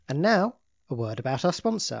And now, a word about our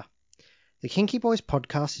sponsor. The Kinky Boys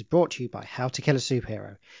podcast is brought to you by How to Kill a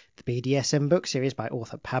Superhero, the BDSM book series by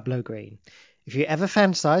author Pablo Green. If you ever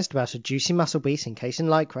fantasized about a juicy muscle beast encased in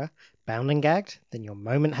lycra, bound and gagged, then your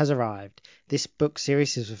moment has arrived. This book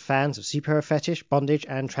series is for fans of superhero fetish, bondage,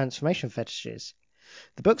 and transformation fetishes.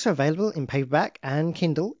 The books are available in paperback and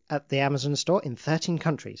Kindle at the Amazon store in 13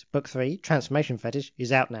 countries. Book 3, Transformation Fetish,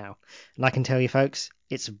 is out now. And I can tell you folks,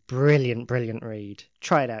 it's a brilliant, brilliant read.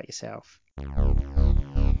 Try it out yourself.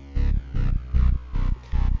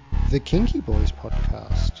 The Kinky Boys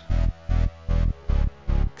podcast.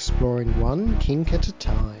 Exploring one kink at a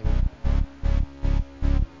time.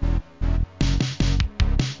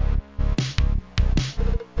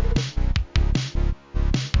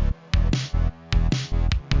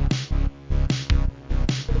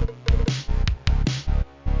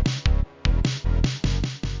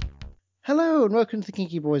 Hello and welcome to the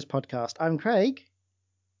Kinky Boys podcast. I'm Craig.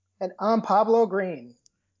 And I'm Pablo Green.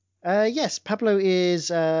 Yes, Pablo is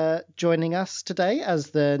joining us today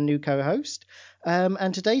as the new co-host.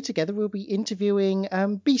 And today together we'll be interviewing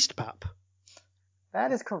Beast Pup.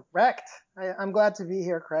 That is correct. I'm glad to be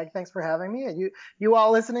here, Craig. Thanks for having me. And you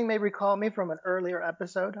all listening may recall me from an earlier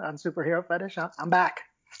episode on superhero fetish. I'm back.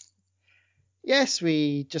 Yes,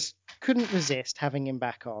 we just couldn't resist having him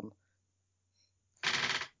back on.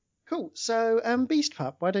 Cool. So, Beast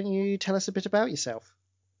Pup, why don't you tell us a bit about yourself?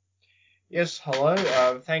 Yes,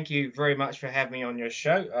 hello. Thank you very much for having me on your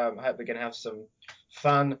show. I hope we can have some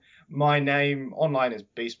fun. My name online is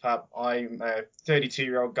Beast Pup. I'm a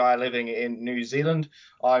 32-year-old guy living in New Zealand.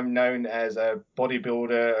 I'm known as a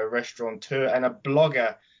bodybuilder, a restaurateur, and a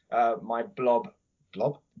blogger. My blog,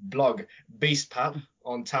 Beast Pup,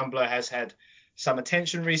 on Tumblr has had some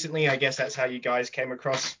attention recently. I guess that's how you guys came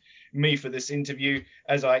across me for this interview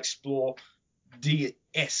as I explore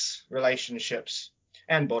DS relationships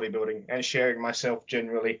and bodybuilding and sharing myself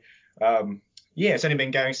generally. It's only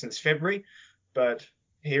been going since February, but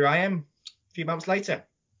here I am a few months later.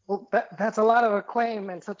 Well, that's a lot of acclaim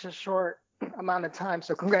in such a short amount of time.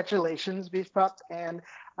 So congratulations, Beast Pup. And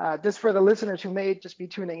just for the listeners who may just be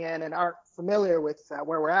tuning in and aren't familiar with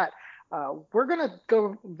where we're at, we're going to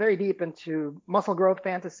go very deep into muscle growth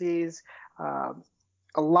fantasies,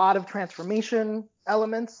 a lot of transformation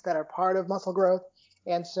elements that are part of muscle growth.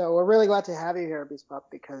 And so we're really glad to have you here, Beast Pup,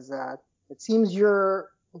 because it seems you're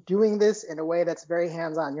doing this in a way that's very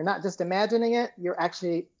hands-on. You're not just imagining it, you're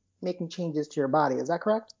actually making changes to your body. Is that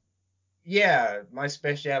correct? Yeah, my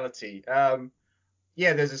speciality.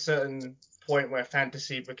 There's a certain point where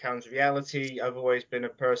fantasy becomes reality. I've always been a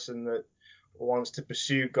person that wants to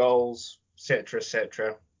pursue goals, etc.,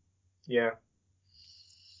 etc. Yeah.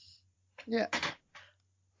 Yeah.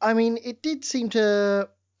 I mean, it did seem to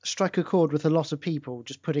strike a chord with a lot of people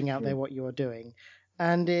just putting out there what you are doing.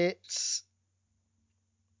 And it's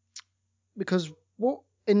because what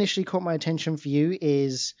initially caught my attention for you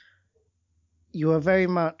is you are very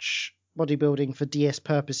much bodybuilding for DS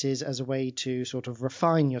purposes as a way to sort of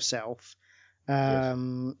refine yourself,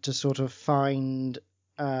 to sort of find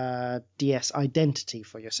DS identity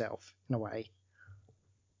for yourself in a way.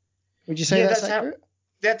 Would you say that's accurate?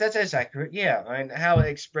 That is accurate, yeah. I mean, how it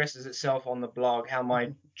expresses itself on the blog, how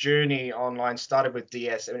my journey online started with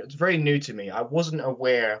DS. I mean, it was very new to me. I wasn't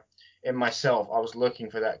aware in myself I was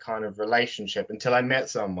looking for that kind of relationship until I met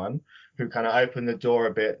someone who kind of opened the door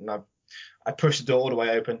a bit, and I pushed the door all the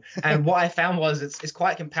way open. And what I found was it's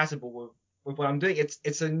quite compatible with what I'm doing.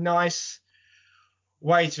 It's a nice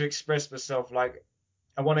way to express myself. Like,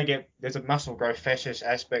 I want to there's a muscle growth fetish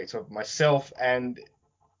aspect of myself, and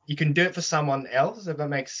you can do it for someone else, if that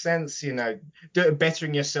makes sense. You know, do it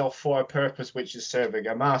bettering yourself for a purpose which is serving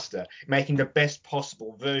a master, making the best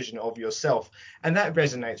possible version of yourself. And that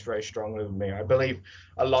resonates very strongly with me. I believe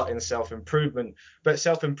a lot in self-improvement, but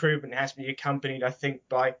self-improvement has to be accompanied, I think,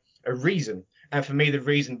 by a reason. And for me, the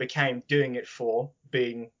reason became doing it for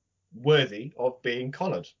being worthy of being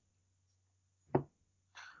collared.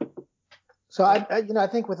 So I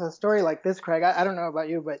think with a story like this, Craig, I don't know about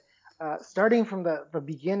you, but starting from the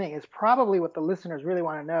beginning is probably what the listeners really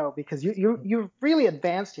want to know, because you've really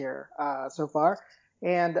advanced here so far.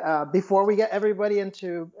 And before we get everybody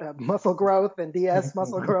into muscle growth and DS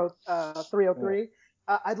muscle growth 303,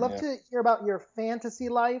 I'd love to hear about your fantasy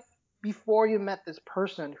life before you met this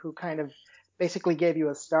person who kind of basically gave you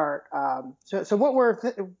a start. So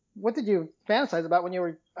what did you fantasize about when you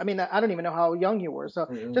were? I mean, I don't even know how young you were. So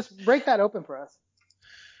just break that open for us.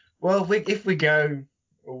 Well, if we go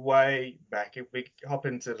way back, if we hop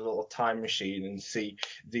into the little time machine and see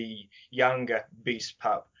the younger Beast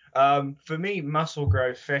Pup, for me, muscle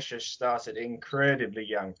growth fetish started incredibly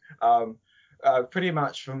young. pretty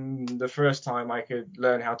much from the first time I could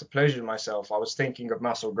learn how to pleasure myself, I was thinking of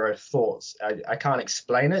muscle growth thoughts. I can't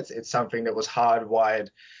explain it. It's something that was hardwired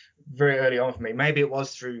very early on for me. Maybe it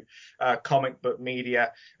was through comic book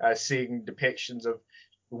media, seeing depictions of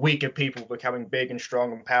weaker people becoming big and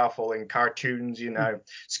strong and powerful in cartoons,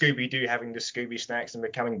 Scooby-Doo having the Scooby snacks and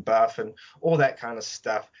becoming buff and all that kind of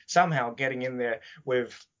stuff. Somehow getting in there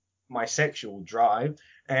with my sexual drive,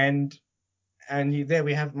 and there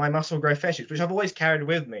we have my muscle growth fetish, which I've always carried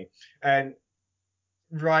with me. And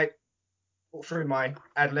right through my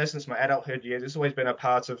adolescence, my adulthood years, it's always been a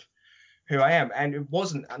part of who I am. And it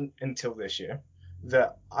wasn't until this year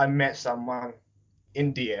that I met someone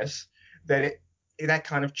in DS that that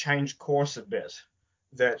kind of changed course a bit.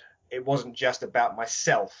 That it wasn't just about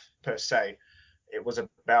myself per se. It was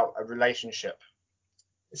about a relationship.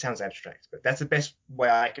 It sounds abstract, but that's the best way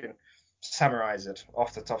I can summarize it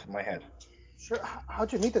off the top of my head. Sure.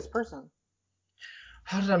 How'd you meet this person?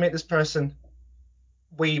 How did I meet this person?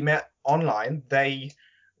 We met online. They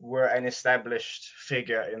were an established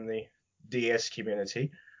figure in the DS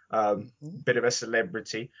community, bit of a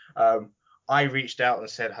celebrity. I reached out and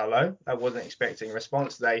said hello. I wasn't expecting a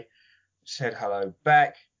response. They said hello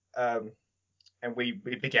back, and we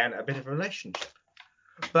began a bit of a relationship.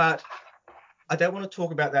 But I don't want to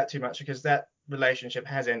talk about that too much because that relationship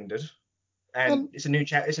has ended, and it's a new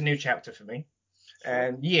chapter for me.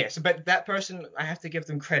 And yes, but that person, I have to give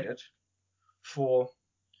them credit for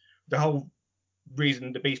the whole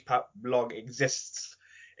reason the Beast Pup blog exists.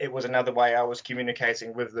 It was another way I was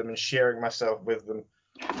communicating with them and sharing myself with them.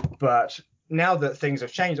 But now that things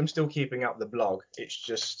have changed, I'm still keeping up the blog. It's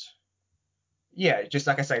just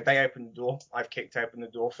like I say, they opened the door. I've kicked open the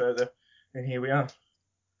door further, and here we are.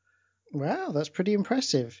 Wow, that's pretty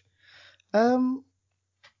impressive.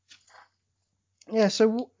 Yeah,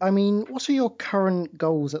 so, I mean, what are your current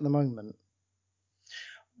goals at the moment?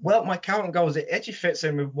 Well, my current goals, it actually fits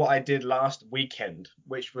in with what I did last weekend,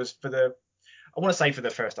 which was I want to say for the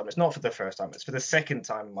first time. It's not for the first time. It's for the second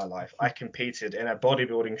time in my life. I competed in a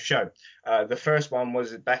bodybuilding show. The first one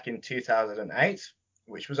was back in 2008,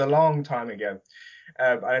 which was a long time ago.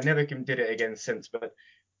 I never did it again since, but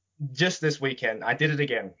just this weekend, I did it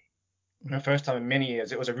again. The first time in many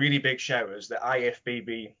years. It was a really big show. It was the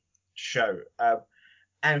IFBB show.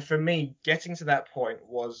 And for me, getting to that point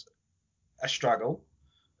was a struggle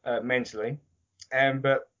mentally.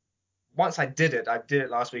 But once I did it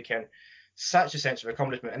last weekend, such a sense of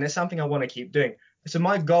accomplishment. And it's something I want to keep doing. So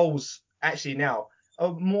my goals actually now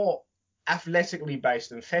are more athletically based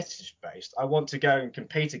than fetish based. I want to go and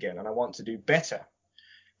compete again, and I want to do better.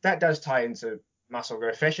 That does tie into muscle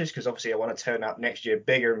growth fetish because obviously I want to turn up next year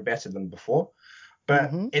bigger and better than before.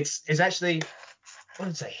 But it's actually, I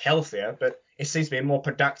wouldn't say healthier, but it seems to be a more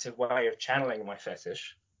productive way of channeling my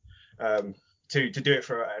fetish to do it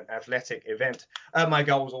for an athletic event. My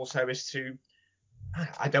goal also is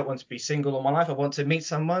I don't want to be single all my life. I want to meet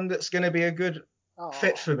someone that's going to be a good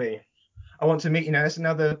fit for me. I want to meet, that's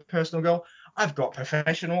another personal goal. I've got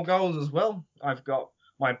professional goals as well. I've got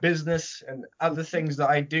my business and other things that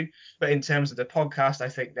I do. But in terms of the podcast, I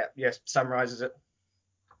think that, yes, summarizes it.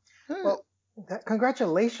 Well,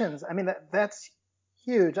 congratulations. I mean, that's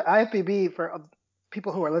huge. IFBB, for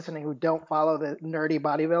people who are listening who don't follow the nerdy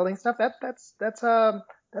bodybuilding stuff, that's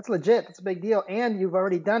legit. That's a big deal. And you've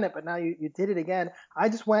already done it, but now you did it again. I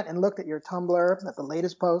just went and looked at your Tumblr, at the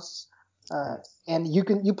latest posts, and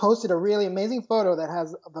you posted a really amazing photo that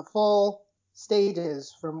has the full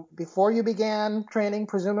stages from before you began training,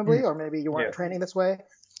 presumably, or maybe you weren't training this way.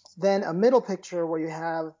 Then a middle picture where you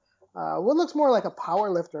have what looks more like a power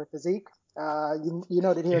lifter physique. You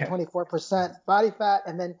noted here 24% body fat,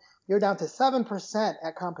 and then you're down to 7%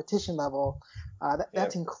 at competition level.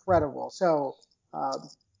 That's incredible. So,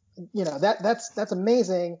 that's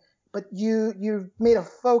amazing. But you've made a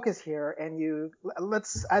focus here, and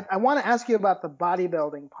I want to ask you about the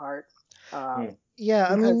bodybuilding part.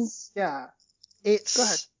 It's, go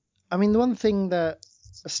ahead. I mean, the one thing that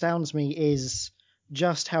astounds me is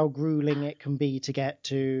just how grueling it can be to get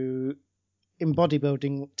to, in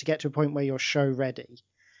bodybuilding, to get to a point where you're show ready.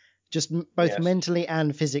 Just both mentally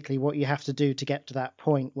and physically, what you have to do to get to that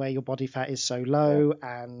point where your body fat is so low.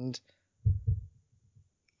 And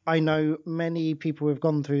I know many people who have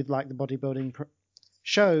gone through like the bodybuilding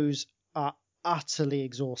shows are utterly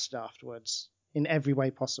exhausted afterwards in every way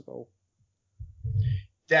possible.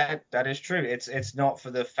 That is true. It's not for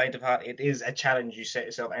the faint of heart. It is a challenge you set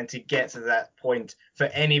yourself, and to get to that point for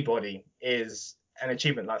anybody is an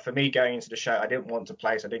achievement. Like for me, going into the show, I didn't want to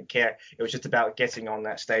place. I didn't care. It was just about getting on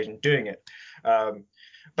that stage and doing it.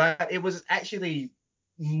 But it was actually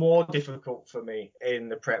more difficult for me in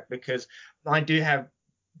the prep because I do have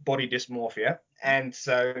body dysmorphia, and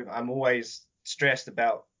so I'm always stressed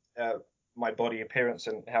about my body appearance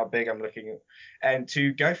and how big I'm looking. And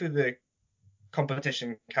to go through the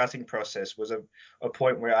competition cutting process was a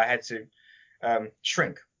point where I had to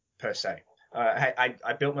shrink, per se.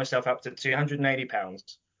 I built myself up to 280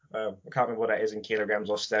 pounds. I can't remember what that is in kilograms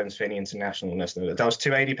or stones for any international listener. That was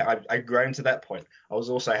 280 pounds. I'd grown to that point. I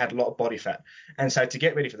had a lot of body fat. And so to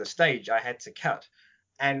get ready for the stage, I had to cut.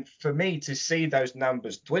 And for me to see those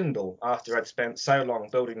numbers dwindle after I'd spent so long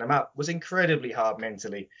building them up was incredibly hard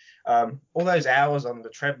mentally. All those hours on the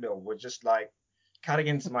treadmill were just like cutting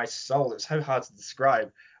into my soul. It's so hard to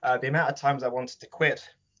describe. The amount of times I wanted to quit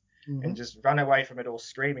and just run away from it all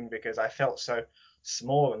screaming because I felt so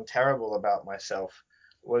small and terrible about myself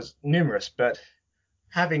was numerous. But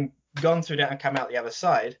having gone through that and come out the other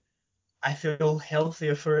side, I feel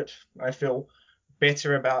healthier for it. I feel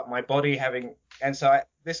better about my body and so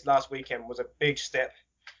this last weekend was a big step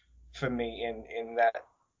for me in that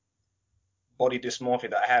body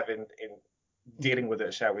dysmorphia that I have in dealing with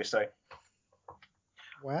it, shall we say.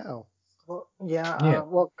 Wow. Well,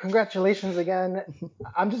 well, congratulations again.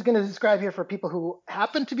 I'm just going to describe here for people who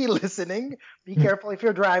happen to be listening. Be careful if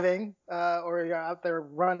you're driving or you're out there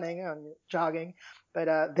running and jogging.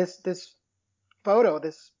 But this photo,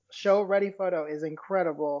 this show ready photo, is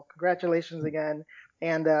incredible. Congratulations again,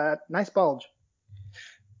 and nice bulge.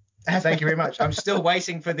 Thank you very much. I'm still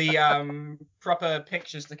waiting for the proper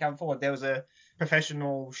pictures to come forward. There was a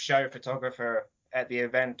professional show photographer at the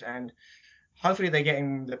event, and hopefully they're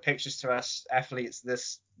getting the pictures to us athletes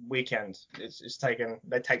this weekend.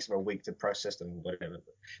 It takes them a week to process them, whatever.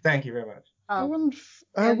 But thank you very much. I wonder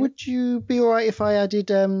would you be all right if I added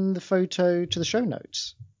the photo to the show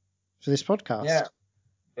notes for this podcast?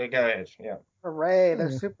 Yeah, go ahead. Yeah. Hooray!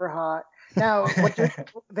 They're super hot. Now,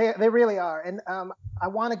 they really are, and I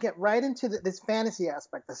want to get right into this fantasy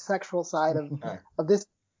aspect, the sexual side of this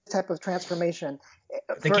type of transformation.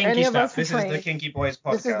 The for kinky stuff. This is the Kinky Boys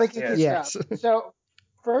podcast. This is the kinky stuff. So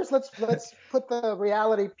first, let's put the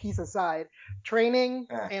reality piece aside. Training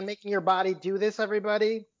and making your body do this,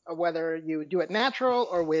 everybody, whether you do it natural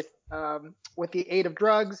or with the aid of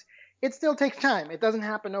drugs, it still takes time. It doesn't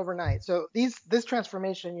happen overnight. So this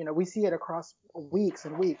transformation, we see it across weeks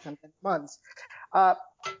and weeks and months.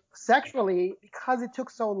 Sexually, because it took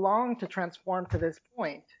so long to transform to this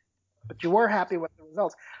point, but you were happy with the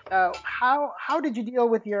results. How did you deal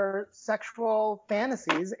with your sexual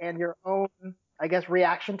fantasies and your own, I guess,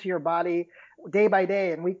 reaction to your body day by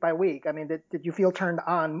day and week by week? I mean, did you feel turned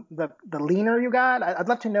on the leaner you got? I'd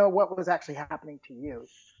love to know what was actually happening to you.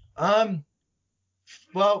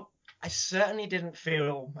 Well, I certainly didn't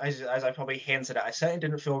feel, as I probably hinted at, I certainly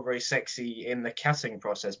didn't feel very sexy in the cutting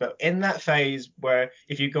process. But in that phase where,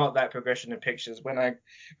 if you got that progression in pictures, when I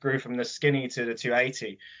grew from the skinny to the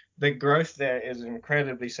 280, the growth there is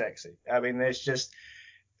incredibly sexy. I mean, there's just,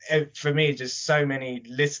 for me, just so many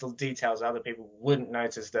little details other people wouldn't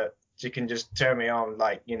notice that you can just turn me on.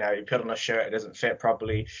 Like, you put on a shirt, it doesn't fit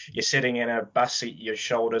properly. You're sitting in a bus seat, your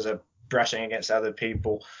shoulders are brushing against other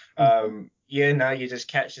people. You just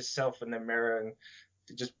catch yourself in the mirror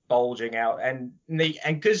and just bulging out. And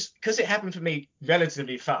because it happened for me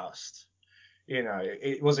relatively fast, it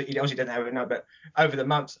obviously didn't happen now, but over the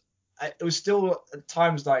months, it was still at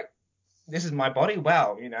times like, this is my body.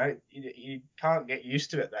 Wow, you can't get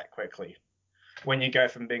used to it that quickly when you go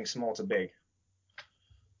from being small to big.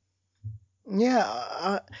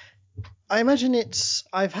 Yeah, I imagine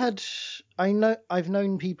I've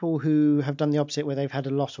known people who have done the opposite, where they've had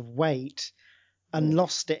a lot of weight and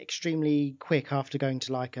lost it extremely quick after going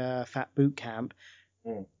to like a fat boot camp.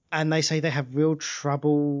 And they say they have real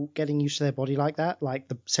trouble getting used to their body like that. Like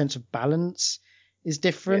the sense of balance is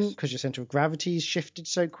different because your center of gravity is shifted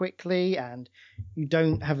so quickly, and you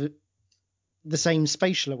don't have the same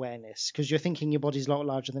spatial awareness because you're thinking your body's a lot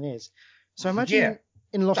larger than it is. So I imagine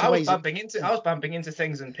in a lot of ways, I was bumping into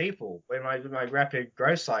things and people in my rapid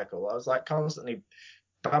growth cycle. I was like constantly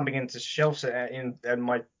bumping into shelves and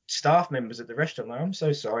my staff members at the restaurant. Like, I'm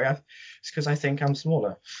so sorry. It's because I think I'm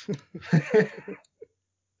smaller.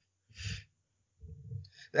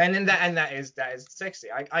 and that is sexy.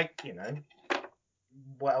 I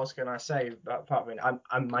what else can I say apart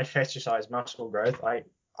from my fetishized muscle growth? I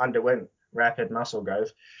underwent rapid muscle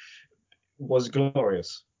growth. Was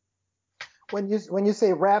glorious. When you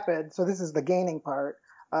say rapid, so this is the gaining part.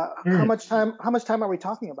 How much time are we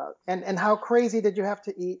talking about? And how crazy did you have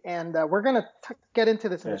to eat? And we're gonna get into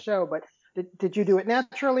this in the show, but did you do it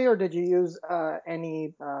naturally or did you use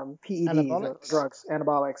any PEDs or drugs,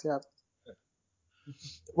 anabolics? Yeah.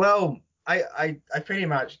 Well, I pretty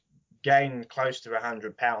much gained close to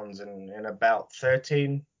 100 pounds in about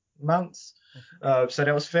 13 months. So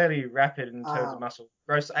that was fairly rapid in terms of muscle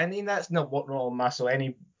growth. I mean, that's not what normal muscle.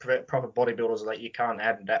 Any proper bodybuilders are like, you can't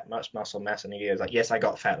add that much muscle mass in a year. It's like, yes, I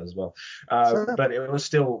got fat as well, Sure. but it was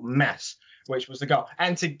still mass, which was the goal.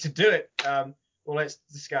 And to do it, well, let's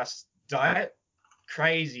discuss diet.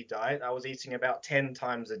 Crazy diet. I was eating about 10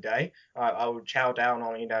 times a day. I would chow down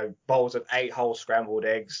on, bowls of 8 whole scrambled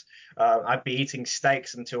eggs. I'd be eating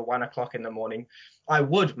steaks until 1 o'clock in the morning. I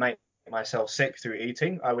would make myself sick through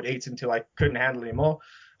eating. I would eat until I couldn't handle anymore,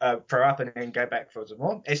 throw up, and then go back for some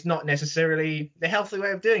more. It's not necessarily the healthy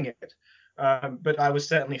way of doing it, but I was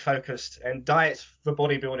certainly focused. And diet for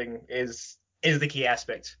bodybuilding is the key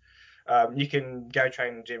aspect. You can go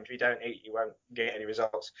train in the gym. If you don't eat, you won't get any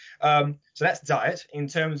results. So that's diet. In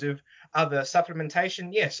terms of other supplementation,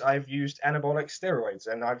 yes, I've used anabolic steroids,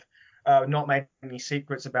 and I've not made any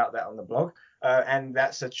secrets about that on the blog. And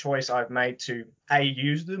that's a choice I've made to A,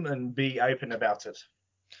 use them, and B, open about it.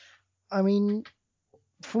 I mean,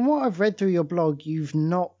 from what I've read through your blog, you've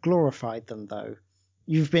not glorified them, though.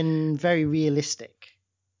 You've been very realistic.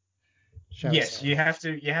 Yes, you have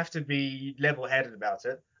to be level-headed about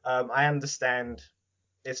it. I understand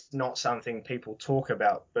it's not something people talk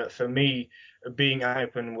about, but for me, being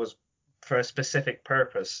open was for a specific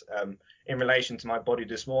purpose, in relation to my body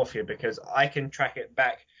dysmorphia, because I can track it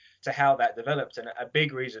back to how that developed. And a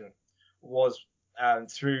big reason was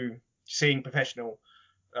through seeing professional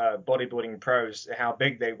bodybuilding pros, how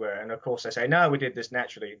big they were. And of course, they say, no, we did this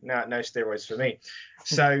naturally. No steroids for me.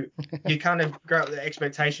 So you kind of grow up with the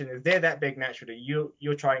expectation if they're that big naturally,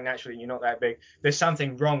 you're trying naturally, and you're not that big. There's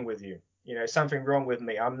something wrong with you. Something wrong with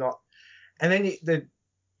me. I'm not. And then the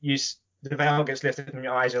veil gets lifted from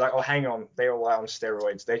your eyes. You're like, oh, hang on, they're all on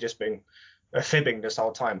steroids. They've just been fibbing this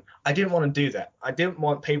whole time. I didn't want to do that. I didn't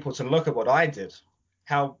want people to look at what I did,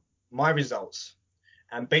 how my results,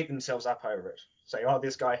 and beat themselves up over it. Say, oh,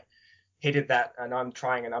 this guy, he did that, and I'm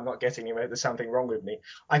trying, and I'm not getting him. There's something wrong with me.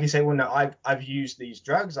 I can say, well, no, I've used these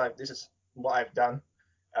drugs. This is what I've done.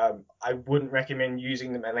 I wouldn't recommend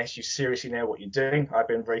using them unless you seriously know what you're doing. I've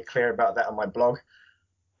been very clear about that on my blog.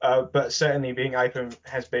 But certainly being open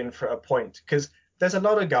has been for a point, because there's a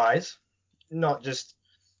lot of guys, not just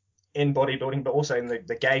in bodybuilding, but also in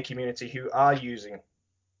the gay community, who are using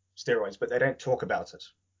steroids, but they don't talk about it.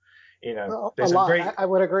 There's a lot. I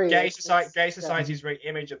would agree. Gay society is very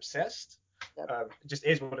image obsessed. Yep. It just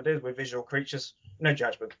is what it is. We're visual creatures, no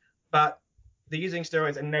judgment. But they're using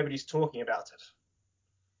steroids and nobody's talking about it.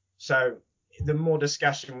 So the more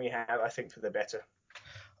discussion we have, I think, for the better.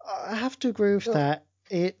 I have to agree with that.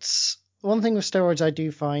 It's one thing with steroids I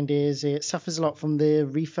do find is it suffers a lot from the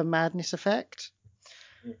reefer madness effect,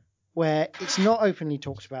 where it's not openly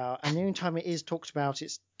talked about, and the only time it is talked about,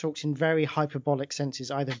 it's talked in very hyperbolic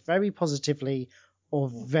senses, either very positively or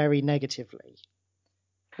very negatively.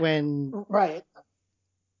 When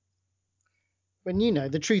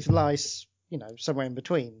the truth lies, somewhere in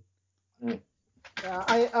between.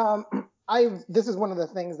 Yeah, this is one of the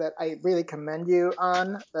things that I really commend you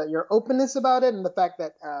on, your openness about it, and the fact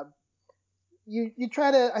that you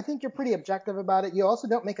try to. I think you're pretty objective about it. You also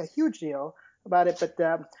don't make a huge deal about it, but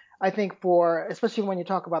I think especially when you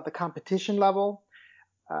talk about the competition level,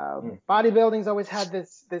 bodybuilding's always had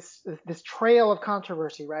this trail of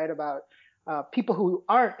controversy, right? About people who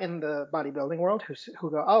aren't in the bodybuilding world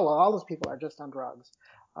who go, oh, well, all those people are just on drugs.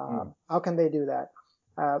 How can they do that?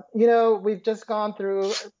 We've just gone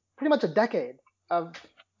through pretty much a decade of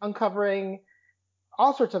uncovering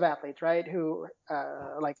all sorts of athletes, right? Who,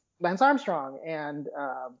 like Lance Armstrong and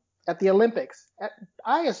at the Olympics,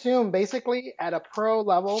 I assume basically at a pro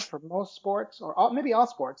level for most sports, or maybe all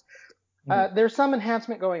sports, there's some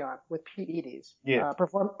enhancement going on with PEDs,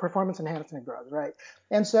 performance enhancement drugs, right?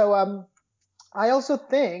 And so I also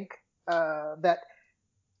think that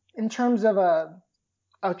in terms of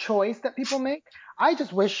a choice that people make, I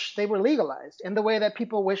just wish they were legalized in the way that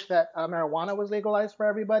people wish that marijuana was legalized for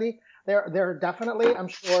everybody. There are definitely, I'm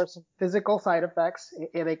sure, some physical side effects.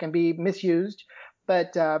 They can be misused.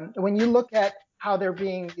 But when you look at how they're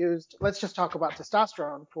being used, let's just talk about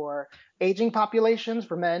testosterone for aging populations,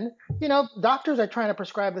 for men. Doctors are trying to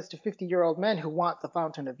prescribe this to 50-year-old men who want the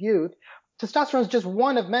fountain of youth. Testosterone is just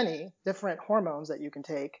one of many different hormones that you can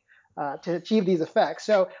take to achieve these effects.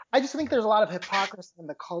 So I just think there's a lot of hypocrisy in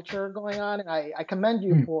the culture going on, and I commend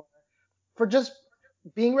you for just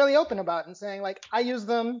being really open about it and saying, like, I use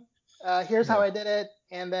them, here's how I did it,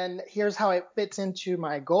 and then here's how it fits into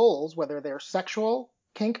my goals, whether they're sexual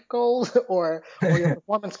kink goals or your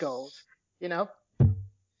performance goals,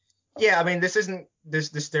 Yeah, I mean, this isn't the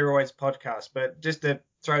steroids podcast, but just to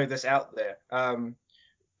throw this out there,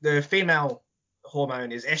 the female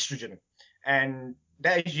hormone is estrogen, and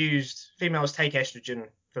that is used. Females take estrogen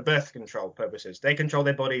for birth control purposes. They control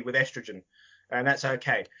their body with estrogen, and that's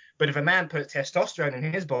okay. But if a man puts testosterone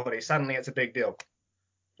in his body, suddenly it's a big deal.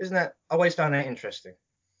 Isn't that? I always found that interesting.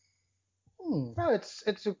 No, it's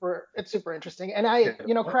super interesting. And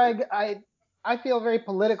Craig, I feel very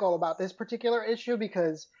political about this particular issue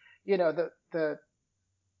because, the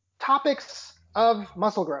topics of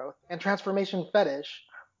muscle growth and transformation fetish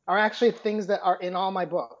are actually things that are in all my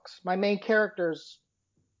books. My main character's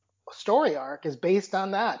story arc is based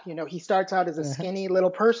on that. He starts out as a skinny little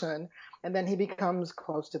person, and then he becomes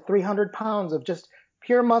close to 300 pounds of just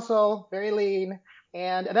pure muscle, very lean.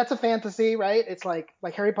 And that's a fantasy, right? It's like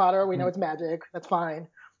Harry Potter. We know it's magic. That's fine.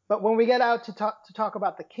 But when we get out to talk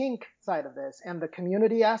about the kink side of this and the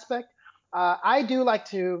community aspect, I do like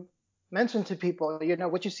to mention to people,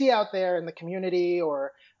 what you see out there in the community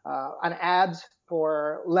or on ads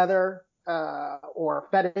for leather or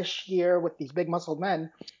fetish gear with these big muscled men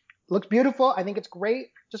looks beautiful. I think it's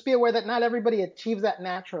great. Just be aware that not everybody achieves that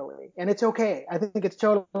naturally, and it's okay. I think it's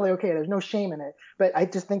totally okay. There's no shame in it. But I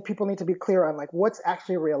just think people need to be clear on what's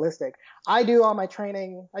actually realistic. I do all my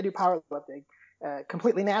training. I do powerlifting,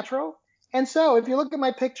 completely natural. And so if you look at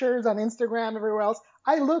my pictures on Instagram, everywhere else,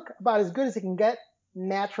 I look about as good as it can get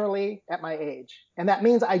naturally at my age. And that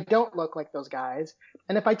means I don't look like those guys.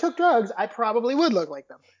 And if I took drugs, I probably would look like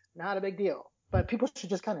them. Not a big deal. But people should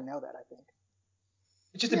just kind of know that, I think.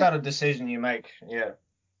 It's just about a decision you make. Yeah.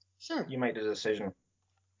 Sure. You make the decision.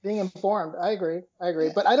 Being informed. I agree. Yeah.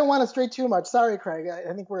 But I don't want to stray too much. Sorry, Craig.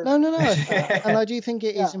 I think we're... No. And I do think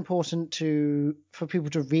it is important for people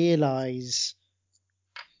to realize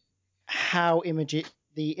how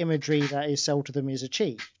the imagery that is sold to them is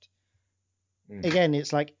achieved. Again,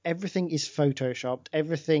 it's like everything is photoshopped.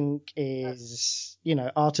 Everything is,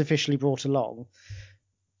 artificially brought along.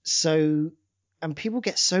 So... And people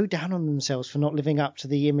get so down on themselves for not living up to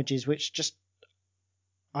the images which just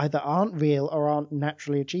either aren't real or aren't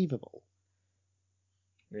naturally achievable.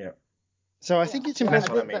 Yeah. So I think it's important.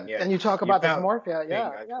 That's what I mean, yeah. And you talk about dysmorphia.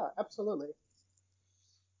 Yeah, absolutely.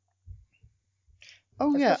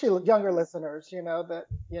 Oh, yeah. Especially younger listeners, that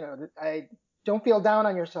I don't feel down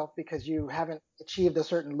on yourself because you haven't achieved a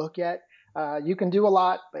certain look yet. You can do a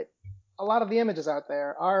lot, but a lot of the images out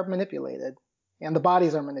there are manipulated, and the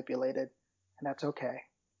bodies are manipulated. And that's okay.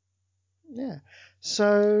 Yeah.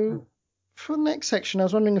 So for the next section, I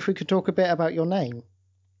was wondering if we could talk a bit about your name.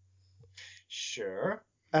 Sure.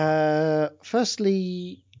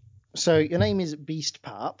 Firstly, so your name is Beast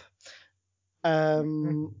Pup.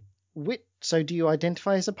 So do you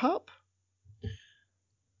identify as a pup?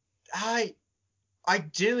 I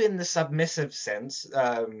do in the submissive sense.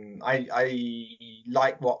 I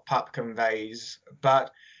like what pup conveys,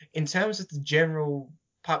 but in terms of the general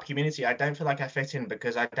pup community, I don't feel like I fit in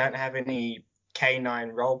because I don't have any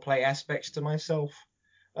canine roleplay aspects to myself.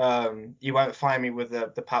 You won't find me with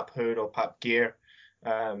the pup hood or pup gear.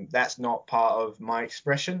 That's not part of my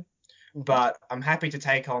expression. But I'm happy to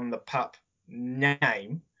take on the pup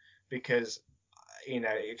name because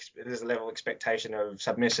there's a level of expectation of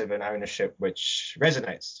submissive and ownership which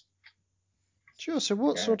resonates. Sure. So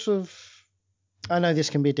what sort of... I know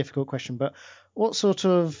this can be a difficult question, but what sort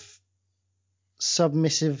of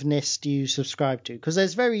submissiveness do you subscribe to? Because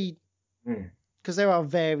there are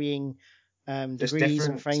varying degrees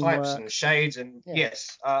and frameworks, types and shades, and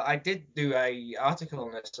yes, I did do a article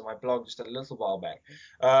on this on my blog just a little while back,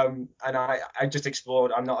 and I just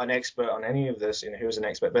explored. I'm not an expert on any of this, who's an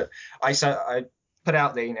expert, but I put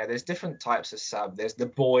out there, there's different types of sub. There's the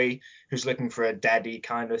boy who's looking for a daddy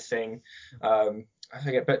kind of thing. I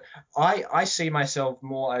forget, but I see myself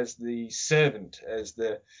more as the servant, as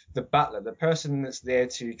the butler, the person that's there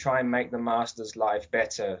to try and make the master's life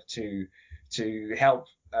better, to help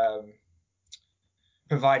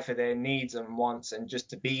provide for their needs and wants, and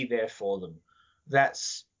just to be there for them.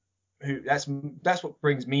 That's what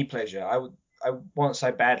brings me pleasure. I want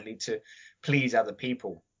so badly to please other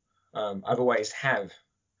people. I've always have.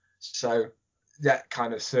 So that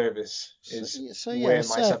kind of service is where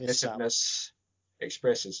my submissiveness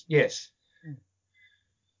expresses. Yes.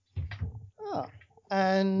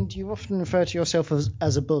 And you often refer to yourself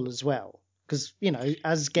as a bull as well, because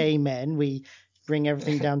as gay men we bring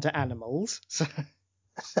everything down to animals. So.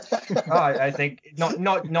 I think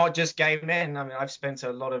not just gay men. I mean, I've spent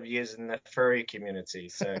a lot of years in the furry community,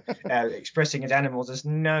 so expressing as animals is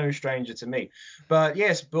no stranger to me. But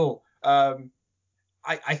yes, bull.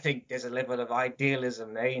 I think there's a level of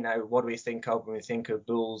idealism there. You know, what do we think of when we think of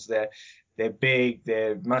bulls? They're big,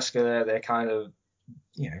 they're muscular, they're kind of,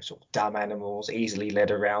 you know, sort of dumb animals, easily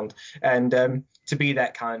led around, and to be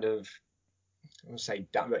that kind of, I would say,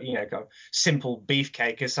 dumb, you know, kind of simple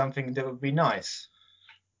beefcake is something that would be nice.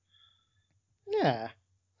 Yeah,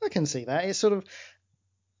 I can see that. It's sort of,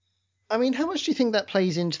 I mean, how much do you think that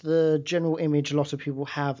plays into the general image a lot of people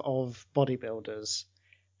have of bodybuilders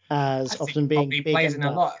as often being big plays and in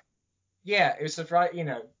a dumb? lot. Yeah, it's the right, you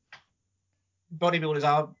know, bodybuilders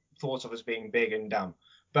are thought of as being big and dumb,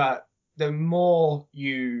 but the more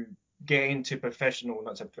you get into professional,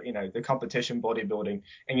 not to, you know, the competition bodybuilding,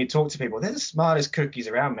 and you talk to people, they're the smartest cookies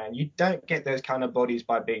around, man. You don't get those kind of bodies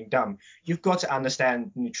by being dumb. You've got to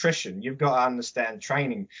understand nutrition. You've got to understand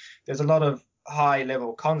training. There's a lot of high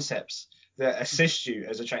level concepts that assist you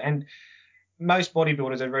as a trainer. And most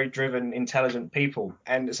bodybuilders are very driven, intelligent people,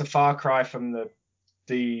 and it's a far cry from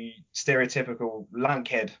the stereotypical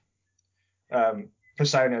lunkhead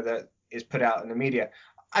persona that is put out in the media.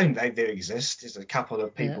 I mean, they do exist. There's a couple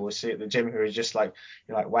of people we see at the gym who are just like,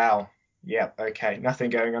 you're like, wow, yeah, okay, nothing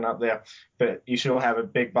going on up there, but you should all have a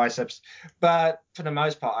big biceps. But for the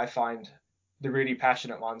most part, I find the really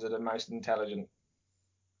passionate ones are the most intelligent.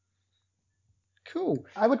 Cool.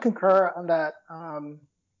 I would concur on that.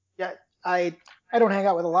 Yeah, I don't hang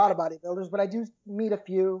out with a lot of bodybuilders, but I do meet a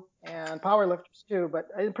few, and powerlifters too. But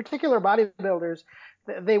in particular, bodybuilders,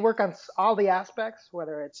 they work on all the aspects,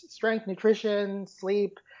 whether it's strength, nutrition,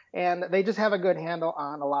 sleep, and they just have a good handle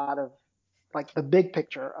on a lot of like the big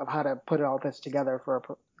picture of how to put all this together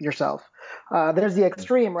for yourself. There's the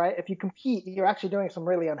extreme, right? If you compete, you're actually doing some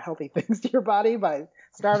really unhealthy things to your body by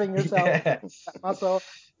starving yourself Yeah. muscle.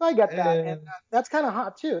 I get that, and that's kind of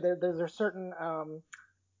hot too. There's a certain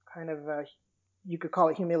kind of you could call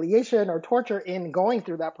it humiliation or torture in going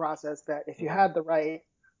through that process. That if you had the right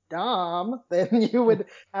dom, then you would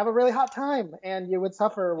have a really hot time, and you would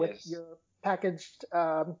suffer with your packaged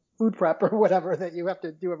food prep or whatever that you have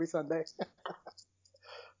to do every Sunday.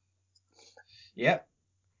 Yep.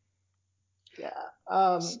 Yeah.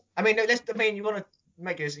 I mean, you want to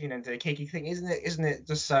make this, you know, into a kicky thing, isn't it? Isn't it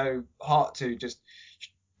just so hot to just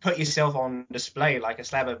put yourself on display like a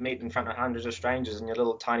slab of meat in front of hundreds of strangers in your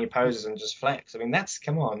little tiny poses and just flex? I mean,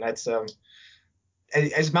 come on, that's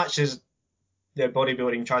as much as the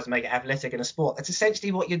bodybuilding tries to make it athletic in a sport, that's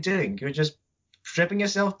essentially what you're doing. You're just stripping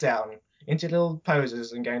yourself down into little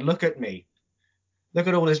poses and going, look at me, look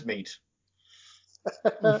at all this meat.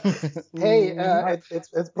 Hey,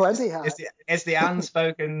 it's plenty hot. It's the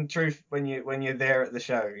unspoken truth when you're there at the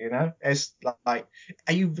show, you know. It's like,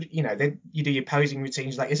 are you, you know, then you do your posing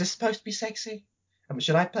routines. Like, is this supposed to be sexy? I mean,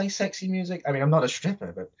 should I play sexy music? I mean, I'm not a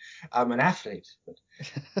stripper, but I'm an athlete. But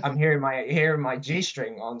I'm hearing my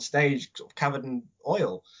G-string on stage, sort of covered in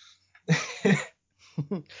oil.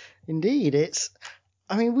 Indeed, it's.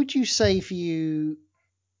 I mean, would you say for you,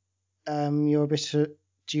 you're a bit?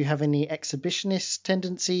 Do you have any exhibitionist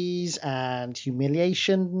tendencies and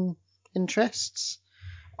humiliation interests?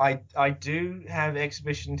 I do have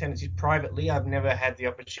exhibition tendencies privately. I've never had the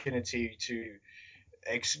opportunity to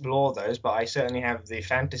explore those, but I certainly have the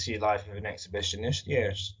fantasy life of an exhibitionist.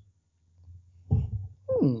 Yes.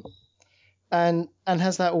 And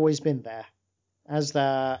has that always been there? Has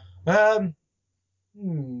that?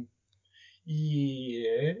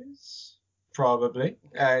 Yes, probably.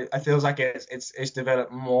 I feels like it's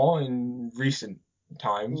developed more in recent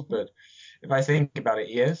times, but if I think about it,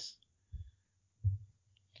 yes.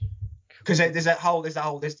 Because there's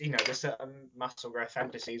certain muscle growth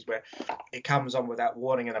fantasies where it comes on without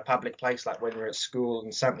warning in a public place, like when you're at school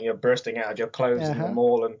and suddenly you're bursting out of your clothes in the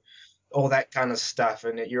mall and all that kind of stuff,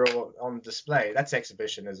 and you're all on display. That's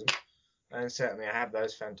exhibitionism, and certainly I have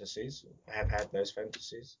those fantasies. I have had those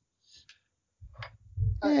fantasies.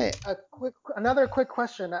 Another quick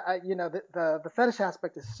question. You know, the fetish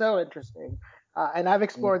aspect is so interesting, and I've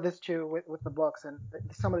explored this too with the books, and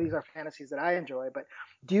some of these are fantasies that I enjoy. But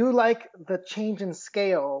do you like the change in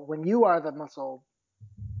scale when you are the muscle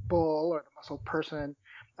bull or the muscle person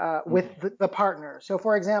with the partner? So,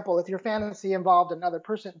 for example, if your fantasy involved another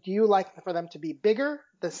person, do you like for them to be bigger,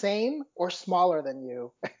 the same, or smaller than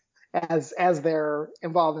you as they're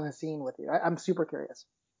involved in a scene with you? I'm super curious.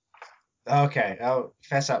 Okay, I'll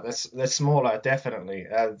fess up. They're smaller, definitely.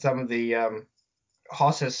 Some of the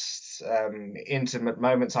hottest intimate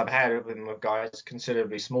moments I've had with guys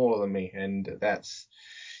considerably smaller than me, and that's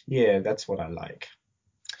what I like.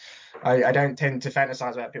 I don't tend to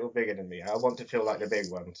fantasize about people bigger than me. I want to feel like the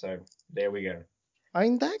big one. So there we go. I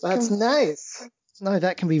mean, that's nice. No,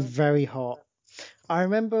 that can be very hot. I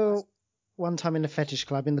remember one time in a fetish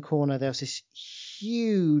club in the corner, there was this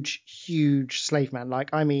huge slave man.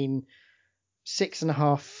 Like, I mean,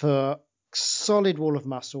 6.5 foot, solid wall of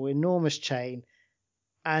muscle, enormous chain,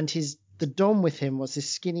 and the dom with him was this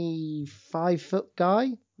skinny 5 foot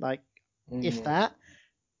guy, like if that.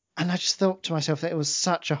 And I just thought to myself that it was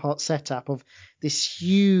such a hot setup of this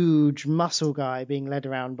huge muscle guy being led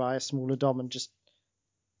around by a smaller dom and just.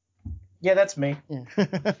 Yeah, that's me. Yeah.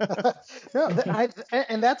 No,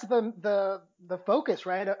 and that's the focus,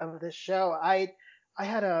 right, of this show. I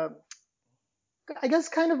had I guess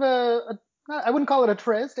kind of I wouldn't call it a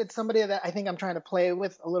tryst. It's somebody that I think I'm trying to play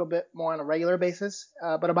with a little bit more on a regular basis.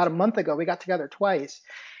 But about a month ago, we got together twice,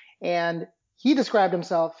 and he described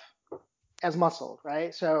himself as muscled,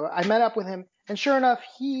 right? So I met up with him, and sure enough,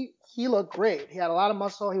 he looked great. He had a lot of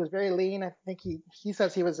muscle. He was very lean. I think he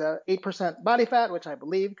says he was 8% body fat, which I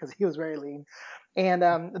believe because he was very lean. And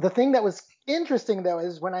the thing that was interesting though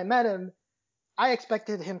is when I met him, I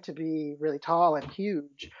expected him to be really tall and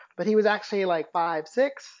huge, but he was actually like 5'6",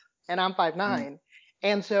 and I'm 5'9",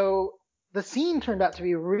 and so the scene turned out to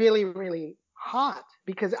be really, really hot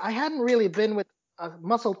because I hadn't really been with a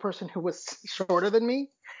muscled person who was shorter than me.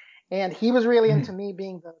 And he was really into me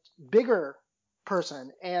being the bigger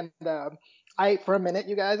person. And for a minute,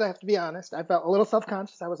 you guys, I have to be honest, I felt a little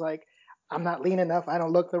self-conscious. I was like, I'm not lean enough. I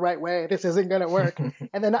don't look the right way. This isn't going to work.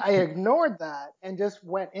 And then I ignored that and just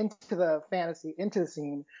went into the fantasy, into the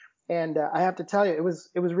scene. And I have to tell you, it was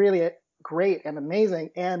really great and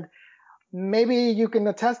amazing. And maybe you can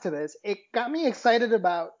attest to this. It got me excited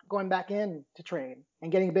about going back in to train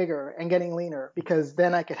and getting bigger and getting leaner because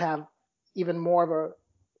then I could have even more of a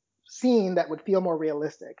scene that would feel more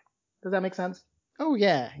realistic. Does that make sense? Oh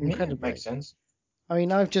yeah, incredibly. Yeah, makes sense. I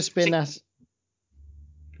mean, I've just been at.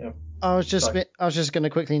 Yeah. I was just going to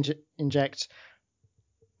quickly inject.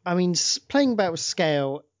 I mean, playing about with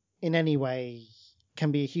scale in any way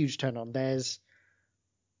can be a huge turn on. I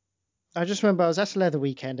just remember I was at a leather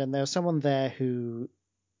weekend and there was someone there who,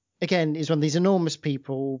 again, is one of these enormous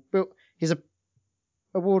people. He's a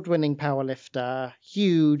award-winning powerlifter,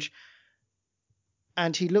 huge,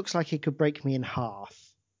 and he looks like he could break me in half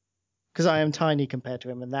because I am tiny compared to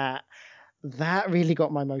him, and that really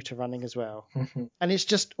got my motor running as well. And it's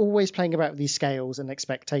just always playing about with these scales and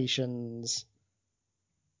expectations.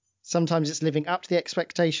 Sometimes it's living up to the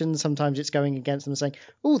expectations, sometimes it's going against them and saying,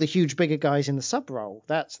 oh, the huge bigger guy's in the sub roll.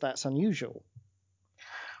 That's unusual.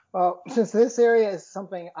 Well, since this area is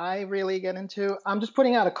something I really get into, I'm just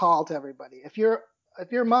putting out a call to everybody. If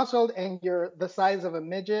you're muscled and you're the size of a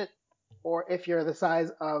midget, or if you're the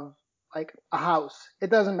size of like a house,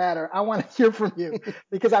 it doesn't matter. I want to hear from you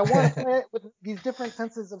because I want to play it with these different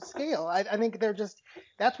senses of scale. I think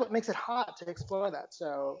that's what makes it hot to explore that.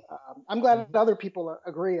 So I'm glad that other people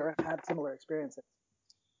agree or have had similar experiences.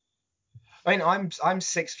 I mean, I'm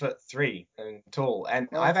 6'3" and tall, and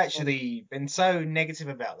I've actually been so negative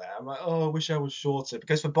about that. I'm like, oh, I wish I was shorter.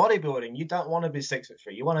 Because for bodybuilding, you don't want to be 6'3".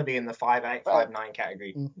 You want to be in the 5'8", 5'9"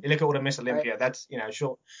 category. You look at all the Miss Olympia, that's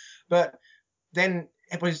short. But then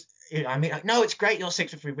it was, I mean, like, no, it's great you're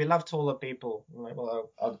 6'3". We love taller people. I'm like, well,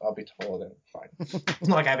 I'll be taller then. Fine. It's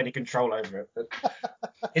not like I have any control over it, but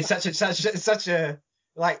it's such a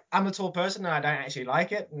like, I'm a tall person and I don't actually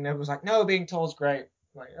like it. And everyone's like, no, being tall is great.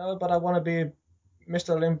 Like, oh, but I want to be Mr.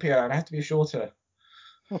 Olympia and I have to be shorter.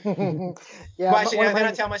 Yeah. But actually, then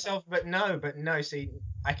I tell myself, but no. See,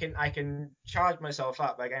 I can charge myself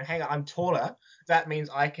up by going, hang on, I'm taller. That means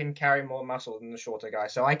I can carry more muscle than the shorter guy.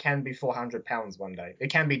 So I can be 400 pounds one day.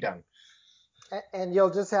 It can be done. And you'll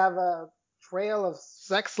just have a trail of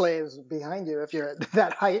sex slaves behind you if you're at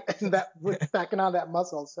that height and that backing on that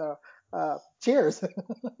muscle. So cheers.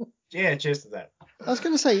 Yeah, cheers to that. I was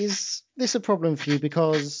going to say, is this a problem for you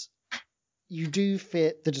because you do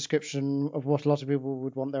fit the description of what a lot of people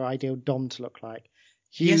would want their ideal dom to look like?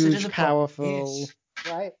 Huge, yes, powerful. Yes.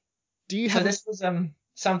 Right. Do you have? So this was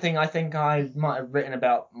something I think I might have written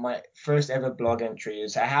about my first ever blog entry,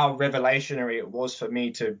 is how revelationary it was for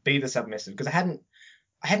me to be the submissive, because I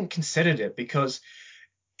hadn't considered it, because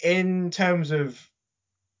in terms of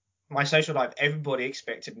my social life, everybody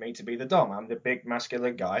expected me to be the dom. I'm the big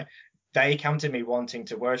muscular guy. They come to me wanting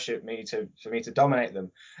to worship me, for me to dominate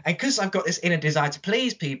them. And because I've got this inner desire to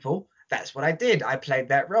please people, that's what I did. I played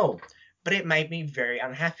that role. But it made me very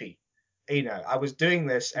unhappy. I was doing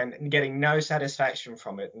this and getting no satisfaction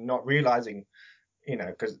from it, and not realizing,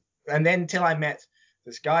 and then till I met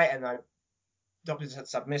this guy and I adopted a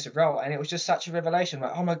submissive role, and it was just such a revelation.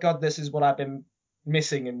 Like, oh my God, this is what I've been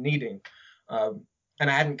missing and needing. And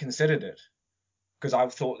I hadn't considered it because I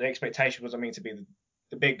thought the expectation was on me to be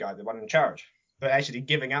the big guy, the one in charge. But actually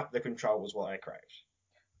giving up the control was what I craved.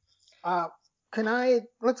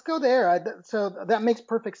 let's go there. So that makes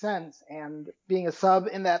perfect sense. And being a sub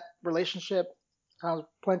in that relationship sounds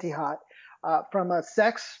plenty hot. From a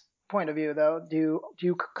sex point of view, though, do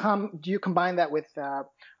you combine that with, are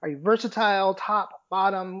you versatile, top,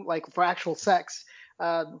 bottom, like for actual sex?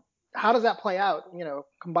 How does that play out,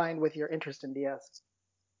 combined with your interest in DS?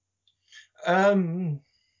 They can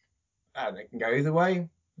go either way.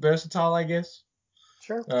 Versatile, I guess.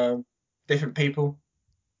 Sure. Different people.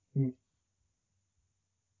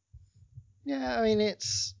 Yeah, I mean,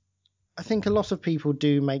 I think a lot of people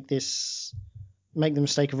do make the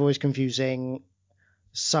mistake of always confusing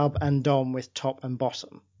sub and dom with top and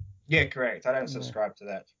bottom. Yeah, correct. I don't subscribe to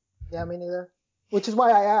that. Yeah, me neither. Which is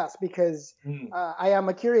why I asked, because I am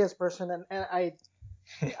a curious person, and I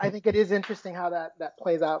think it is interesting how that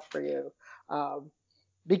plays out for you.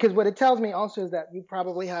 Because what it tells me also is that you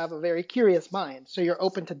probably have a very curious mind, so you're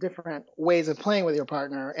open to different ways of playing with your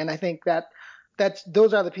partner, and I think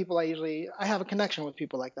those are the people I have a connection with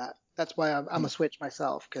people like that. That's why I'm a Switch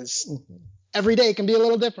myself, because every day can be a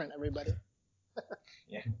little different, everybody.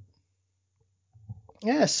 Yeah.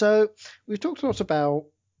 Yeah, so we've talked a lot about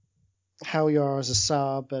how you are as a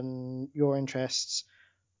sub and your interests.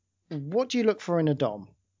 What do you look for in a dom?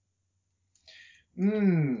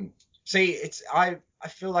 See, I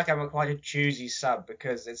feel like I'm quite a choosy sub,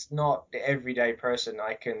 because it's not the everyday person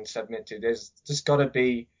I can submit to. There's just got to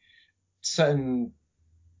be certain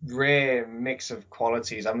rare mix of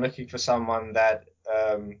qualities. I'm looking for someone that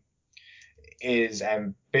is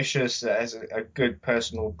ambitious, that has a good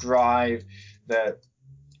personal drive, that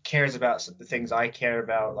cares about the things I care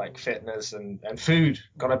about, like fitness and food.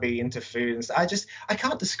 Gotta be into food and stuff. I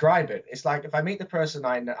can't describe it. It's like if I meet the person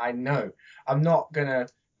I know, I'm not gonna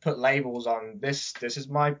put labels on this. This is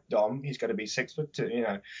my dom. He's got to be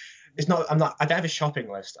 6'2". It's not. I don't have a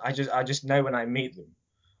shopping list. I just know when I meet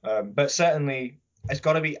them. But certainly, I've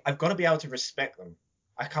got to be able to respect them.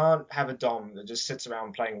 I can't have a dom that just sits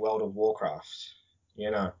around playing World of Warcraft.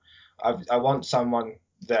 I want someone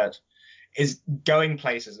that is going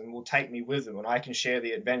places and will take me with them, and I can share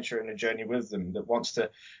the adventure and the journey with them, that wants to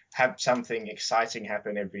have something exciting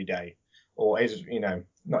happen every day, or is,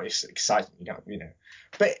 not exciting,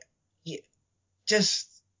 but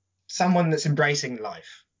just someone that's embracing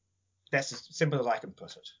life. That's as simple as I can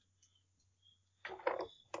put it.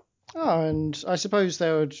 Oh, and I suppose they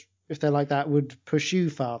would, if they're like that, would push you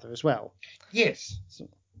farther as well. Yes.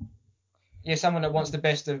 Yeah, someone that wants the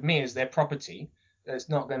best of me as their property, that's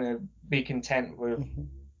not going to be content with,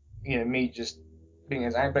 me just being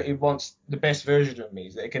as I am, but it wants the best version of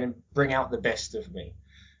me, that it can bring out the best of me.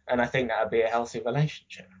 And I think that would be a healthy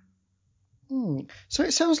relationship. So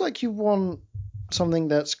it sounds like you want something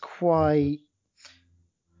that's quite...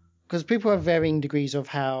 Because people have varying degrees of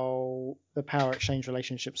how the power exchange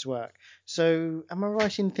relationships work. So am I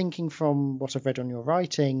right in thinking, from what I've read on your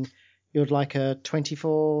writing, you'd like a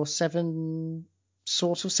 24/7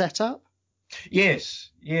 sort of setup?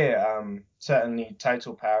 Yes, yeah, certainly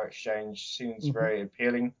total power exchange seems very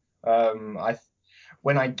appealing.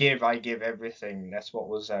 When I give everything. That's what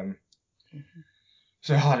was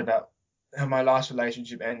so hard about how my last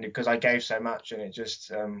relationship ended, because I gave so much and it just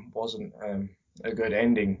wasn't a good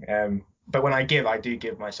ending. But when I do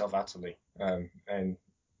give myself utterly, and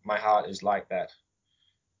my heart is like that.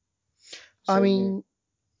 So, I mean,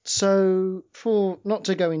 so for not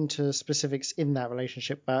to go into specifics in that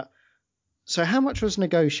relationship, but so how much was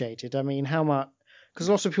negotiated? I mean, how much? Because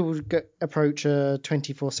lots of people approach a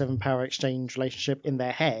 24/7 power exchange relationship in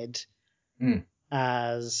their head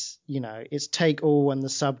as, it's take all and the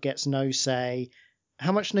sub gets no say.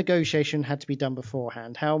 How much negotiation had to be done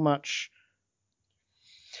beforehand? How much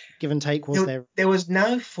give and take was there? There was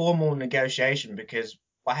no formal negotiation, because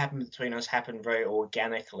what happened between us happened very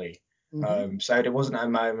organically. So there wasn't a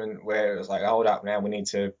moment where it was like, hold up, now we need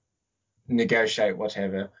to negotiate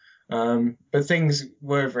whatever. But things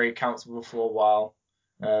were very comfortable for a while,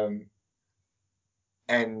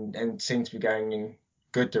 and seemed to be going in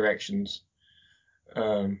good directions.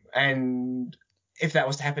 And if that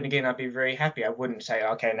was to happen again, I'd be very happy. I wouldn't say,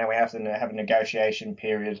 okay, now we have to have a negotiation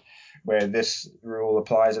period where this rule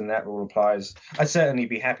applies and that rule applies. I'd certainly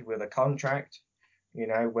be happy with a contract,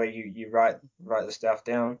 where you write the stuff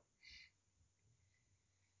down.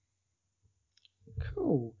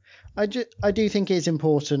 Cool. I do think it's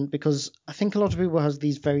important, because I think a lot of people have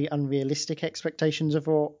these very unrealistic expectations of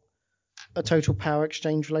what a total power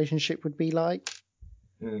exchange relationship would be like.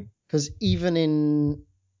 Because even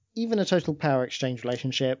a total power exchange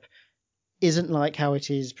relationship isn't like how it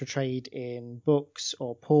is portrayed in books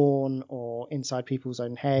or porn or inside people's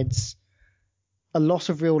own heads. A lot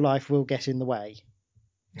of real life will get in the way.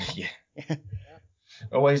 Yeah.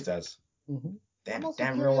 Always does. Mm-hmm.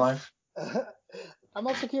 Damn real life. I'm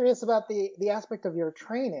also curious about the aspect of your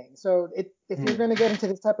training. So if you're going to get into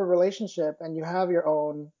this type of relationship and you have your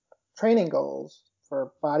own training goals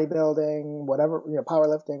for bodybuilding, whatever,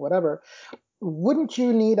 powerlifting, whatever, wouldn't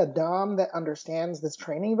you need a dom that understands this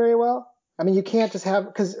training very well? I mean, you can't just have,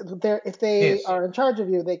 because if they are in charge of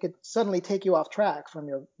you, they could suddenly take you off track from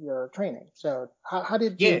your training. So how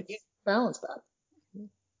did you balance that?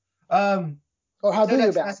 Or how do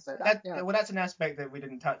you balance it? Well, that's an aspect that we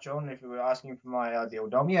didn't touch on. If we were asking for my ideal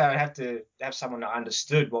dom, I'd have to have someone that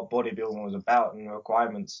understood what bodybuilding was about and the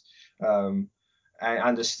requirements, and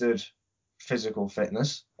understood physical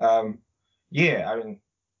fitness. I mean,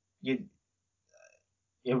 you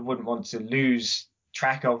wouldn't want to lose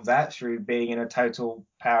track of that through being in a total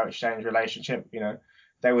power exchange relationship.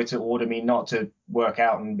 They were to order me not to work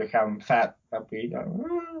out and become fat. I'd be like,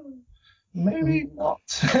 maybe not.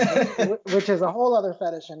 Which is a whole other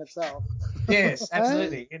fetish in itself. Yes,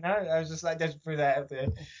 absolutely. I was just threw that out there.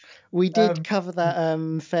 We did cover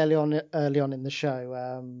that fairly early on in the show.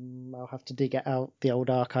 I'll have to dig out the old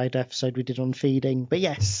archived episode we did on feeding, but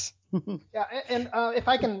yes. Yeah, and if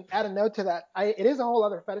I can add a note to that, it is a whole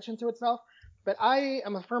other fetish into itself. But I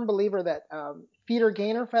am a firm believer that feeder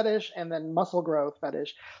gainer fetish and then muscle growth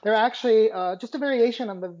fetish, they're actually just a variation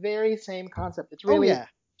on the very same concept. It's really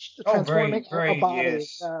transforming a body.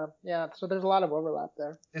 Yes. So there's a lot of overlap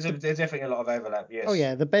there. There's definitely a lot of overlap, yes. Oh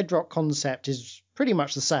yeah, the bedrock concept is pretty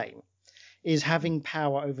much the same. Is having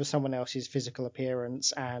power over someone else's physical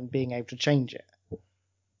appearance and being able to change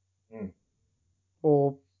it.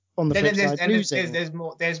 Or on the flip side, losing. There's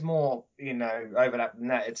more, overlap than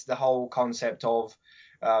that. It's the whole concept of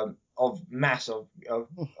mass, of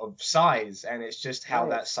size, and it's just how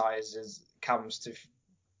that size comes to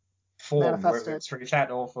form, whether it's through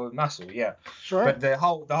fat or for muscle. Yeah, sure. But the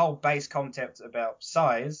whole base concept about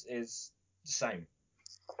size is the same.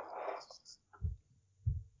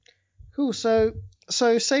 Cool. So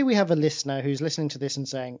say we have a listener who's listening to this and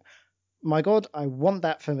saying, "My God, I want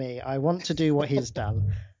that for me. I want to do what he's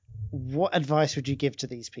done." What advice would you give to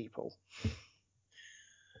these people?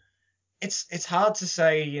 It's hard to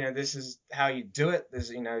say, this is how you do it. There's,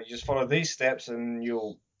 you just follow these steps and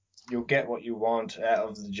you'll get what you want out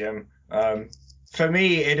of the gym. For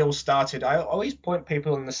me, it all started, I always point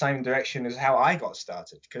people in the same direction as how I got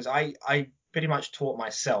started, because I pretty much taught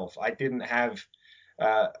myself. I didn't have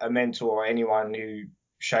a mentor or anyone who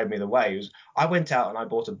showed me the way. I went out and I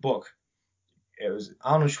bought a book. It was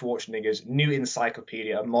Arnold Schwarzenegger's New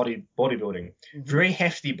Encyclopedia of Bodybuilding. Mm-hmm. Very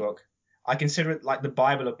hefty book. I consider it like the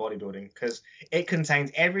Bible of bodybuilding, because it contains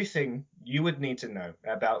everything you would need to know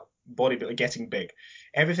about bodybuilding, getting big.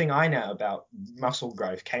 Everything I know about muscle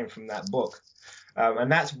growth came from that book.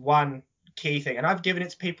 And that's one key thing. And I've given it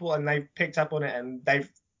to people and they've picked up on it and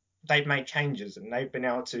they've made changes and they've been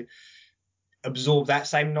able to absorb that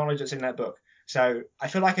same knowledge that's in that book. So I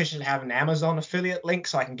feel like I should have an Amazon affiliate link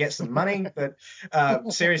so I can get some money, but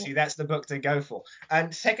seriously, that's the book to go for.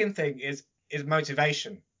 And second thing is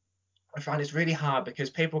motivation. I find it's really hard because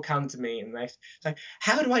people come to me and they say,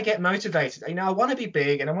 how do I get motivated? I want to be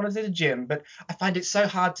big and I want to do the gym, but I find it so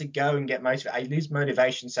hard to go and get motivated. I lose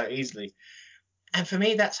motivation so easily. And for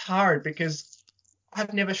me, that's hard because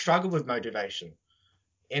I've never struggled with motivation.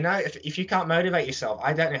 If you can't motivate yourself,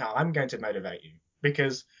 I don't know how I'm going to motivate you,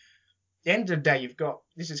 because at the end of the day,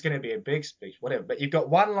 this is going to be a big speech, whatever, but you've got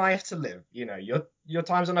one life to live. Your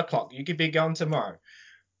time's on the clock. You could be gone tomorrow.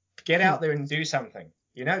 Get out there and do something.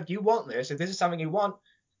 If you want this, if this is something you want,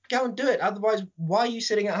 go and do it. Otherwise, why are you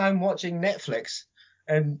sitting at home watching Netflix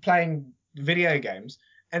and playing video games?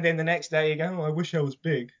 And then the next day you go, oh, I wish I was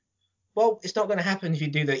big. Well, it's not going to happen if you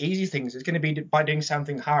do the easy things. It's going to be by doing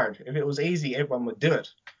something hard. If it was easy, everyone would do it.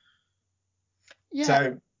 Yeah.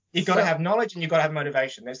 So you've got to have knowledge and you've got to have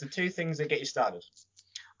motivation. There's the two things that get you started.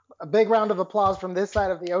 A big round of applause from this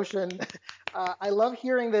side of the ocean. I love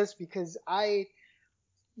hearing this because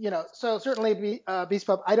so certainly Beast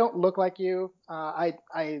Pup, I don't look like you.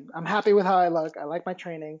 I'm happy with how I look. I like my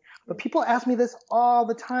training. But people ask me this all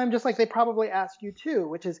the time, just like they probably ask you too,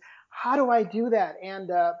 which is, how do I do that? And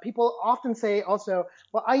people often say also,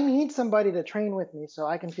 well, I need somebody to train with me so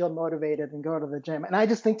I can feel motivated and go to the gym. And I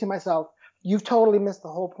just think to myself, you've totally missed the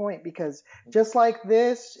whole point, because just like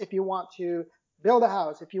this, if you want to build a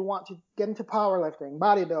house, if you want to get into powerlifting,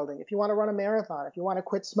 bodybuilding, if you want to run a marathon, if you want to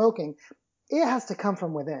quit smoking, it has to come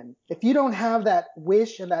from within. If you don't have that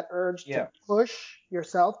wish and that urge to push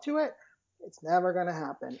yourself to it, it's never going to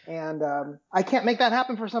happen. And I can't make that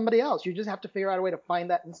happen for somebody else. You just have to figure out a way to find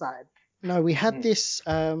that inside. No, we had this.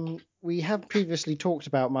 We have previously talked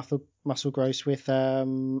about muscle growth with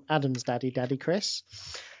Adam's Daddy Chris.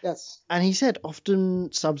 Yes. And he said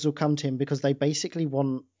often subs will come to him because they basically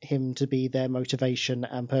want him to be their motivation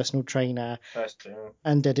and personal trainer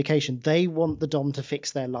and dedication. They want the Dom to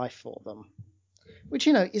fix their life for them, which,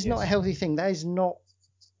 is not a healthy thing. That is not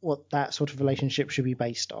what that sort of relationship should be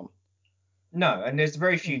based on. No, and there's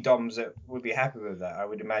very few Doms that would be happy with that, I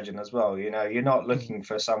would imagine as well. You're not looking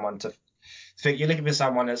for someone to think, you're looking for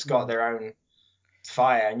someone that's got their own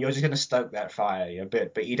fire, and you're just going to stoke that fire a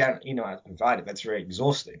bit, but you don't, how to provide it. That's very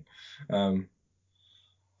exhausting,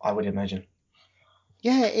 I would imagine.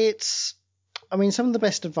 Yeah, some of the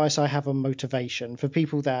best advice I have on motivation for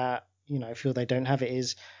people that, feel they don't have it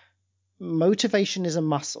is motivation is a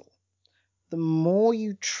muscle. The more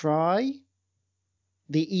you try,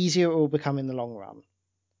 the easier it will become in the long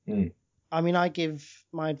run.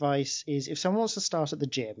 My advice is if someone wants to start at the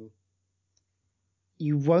gym,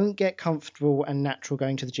 you won't get comfortable and natural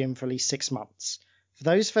going to the gym for at least 6 months. For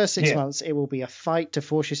those first 6 months, it will be a fight to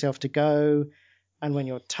force yourself to go. And when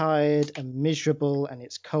you're tired and miserable and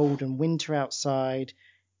it's cold and winter outside,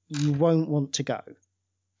 you won't want to go.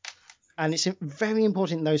 And it's very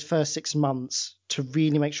important in those first 6 months to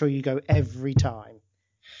really make sure you go every time.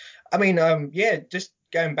 Just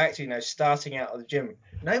going back to, starting out at the gym.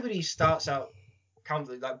 Nobody starts out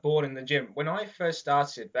comfortably, like bored in the gym. When I first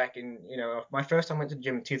started back in, my first time I went to the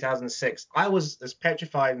gym in 2006, I was as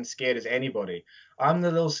petrified and scared as anybody. I'm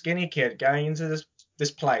the little skinny kid going into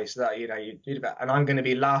this place that, and I'm going to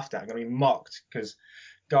be laughed at. I'm going to be mocked because,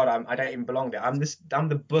 God, I don't even belong there. I'm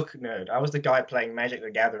the book nerd. I was the guy playing Magic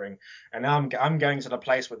the Gathering, and now I'm going to the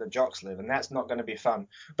place where the jocks live, and that's not going to be fun.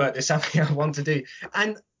 But it's something I want to do.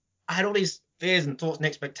 And I had all these fears and thoughts and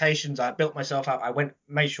expectations. I built myself up. I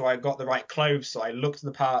made sure I got the right clothes, so I looked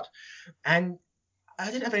the part, and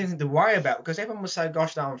I didn't have anything to worry about because everyone was so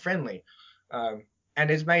gosh darn friendly, and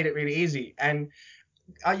it's made it really easy. And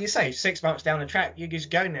you say 6 months down the track, you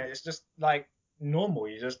just go in there. It's just like normal.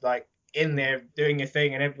 You're just like in there doing your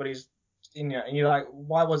thing, and everybody's and you're like,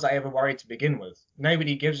 why was I ever worried to begin with?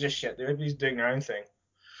 Nobody gives a shit. Everybody's doing their own thing.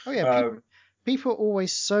 Oh yeah. People are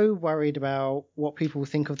always so worried about what people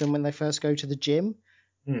think of them when they first go to the gym.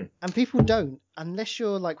 And people don't, unless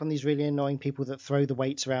you're like one of these really annoying people that throw the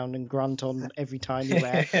weights around and grunt on every tiny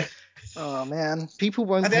rep. Oh man, people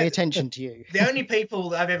won't pay attention to you. The only people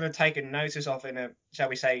that I've ever taken notice of in a, shall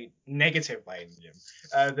we say, negative way in the gym,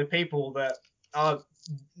 are the people that are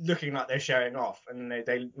looking like they're showing off, and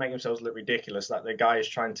they make themselves look ridiculous, like the guy is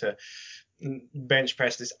trying to bench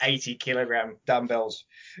press this 80 kilogram dumbbells,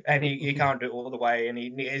 and he can't do it all the way, and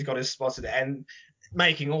he's got his spots at the end,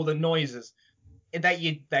 making all the noises. That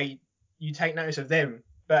you take notice of them,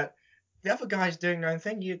 but the other guys doing their own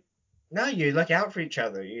thing, you look out for each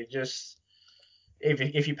other. You just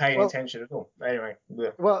if you pay any attention at all. Anyway. Yeah.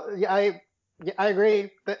 Well, yeah, I agree.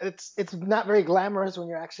 It's not very glamorous when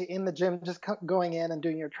you're actually in the gym, just going in and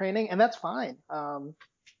doing your training, and that's fine.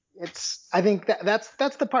 I think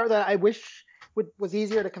that's the part that I wish was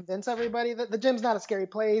easier to convince everybody that the gym's not a scary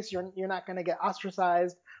place. You're not going to get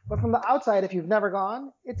ostracized. But from the outside, if you've never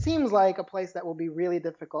gone, it seems like a place that will be really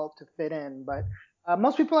difficult to fit in. But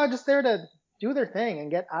most people are just there to do their thing and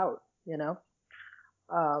get out,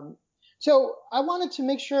 So I wanted to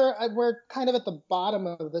make sure we're kind of at the bottom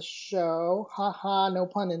of the show. Haha, no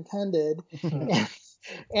pun intended.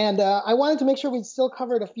 And I wanted to make sure we still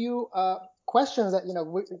covered a few questions that,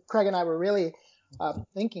 Craig and I were really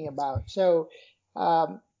thinking about. So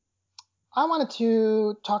I wanted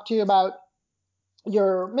to talk to you about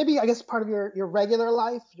part of your regular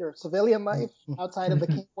life, your civilian life outside of the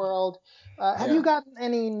kink world. Have you gotten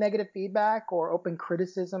any negative feedback or open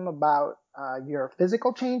criticism about your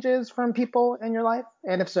physical changes from people in your life?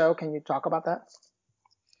 And if so, can you talk about that?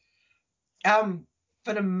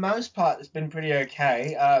 For the most part, it's been pretty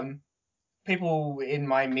okay. People in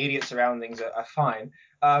my immediate surroundings are fine.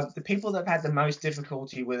 The people that have had the most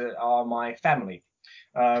difficulty with it are my family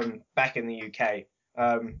back in the UK.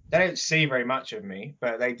 They don't see very much of me,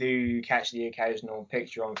 but they do catch the occasional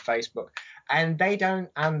picture on Facebook, and they don't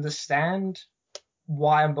understand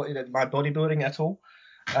why I'm my bodybuilding at all.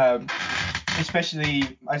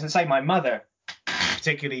 Especially, as I say, my mother,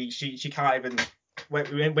 particularly, she can't even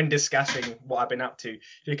when discussing what I've been up to,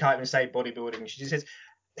 she can't even say bodybuilding. She just says,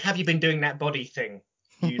 "Have you been doing that body thing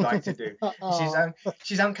you like to do?"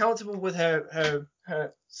 She's uncomfortable with her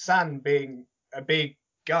son being a big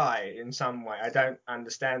guy in some way. I don't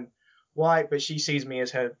understand why, but she sees me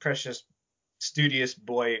as her precious studious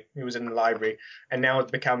boy who was in the library and now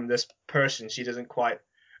has become this person she doesn't quite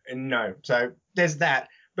know. So there's that.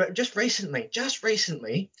 But just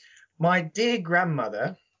recently, My dear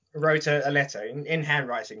grandmother wrote a letter in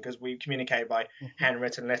handwriting, because we communicate by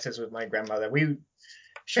handwritten letters with my grandmother. We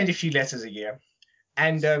exchange a few letters a year.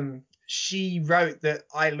 And she wrote that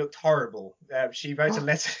I looked horrible. She wrote a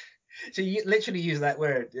letter. She literally used that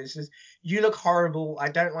word. It says, "You look horrible. I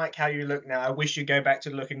don't like how you look now. I wish you'd go back to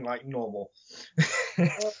looking like normal." and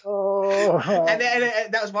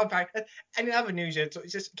that was one paragraph. And in other news, it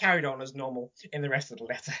just carried on as normal in the rest of the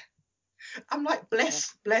letter. I'm like,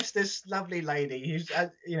 bless this lovely lady who's,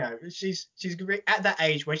 she's at that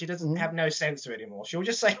age where she doesn't have no sense to it anymore. She'll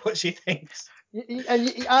just say what she thinks.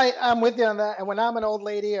 I'm with you on that. And when I'm an old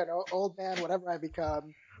lady or an old man, whatever I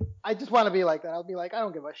become, I just want to be like that. I'll be like, I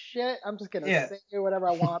don't give a shit. I'm just gonna say whatever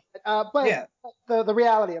I want. But the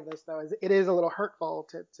reality of this, though, is it is a little hurtful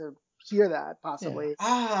to hear that, possibly.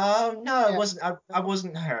 No, it wasn't. I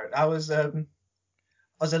wasn't hurt. I was a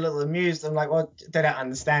little amused. I'm like, well, they don't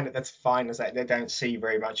understand it. That's fine. It's like they don't see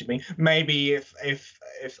very much of me. Maybe if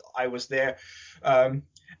I was there, and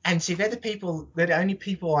see, they're the only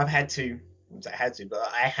people I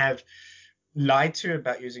have lied to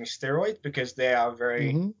about using steroids, because they are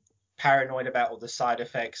very paranoid about all the side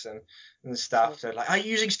effects and stuff. So like, are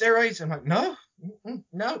you using steroids? I'm like, no,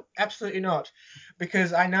 absolutely not,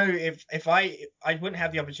 because I know if I wouldn't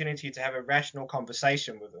have the opportunity to have a rational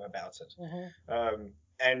conversation with them about it,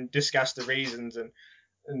 and discuss the reasons and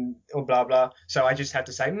or blah blah. So I just had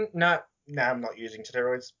to say, no, I'm not using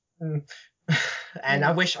steroids. And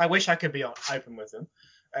I wish I could be open with them,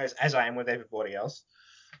 as I am with everybody else.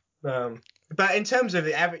 But in terms of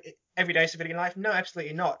the everyday civilian life, no,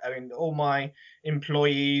 absolutely not. I mean, all my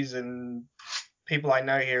employees and people I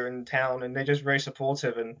know here in town, and they're just very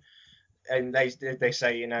supportive, and they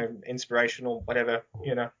say, inspirational, whatever,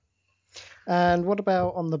 And what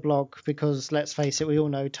about on the blog? Because let's face it, we all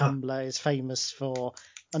know Tumblr is famous for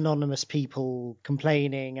anonymous people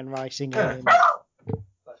complaining and writing in.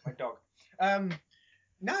 That's my dog.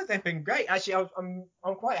 No, they've been great. Actually, I'm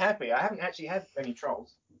quite happy. I haven't actually had any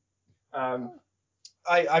trolls.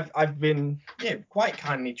 I've been quite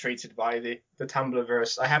kindly treated by the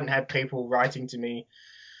Tumblrverse. I haven't had people writing to me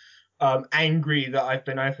angry that I've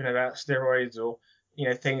been open about steroids or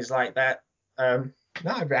things like that.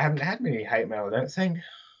 No, I haven't had many hate mail, I don't think.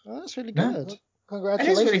 Oh, that's really good. No.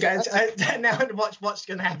 Congratulations. It is really good. Now what's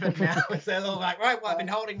going to happen now. They're all like, right, well, I've been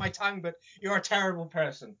holding my tongue, but you're a terrible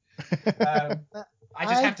person. I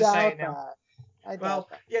just have to say it now.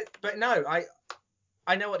 But no,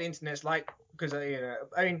 I know what the internet's like, because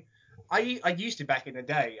I used to, back in the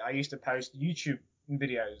day, I used to post YouTube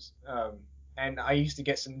videos, and I used to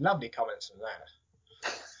get some lovely comments from that.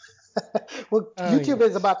 Well, YouTube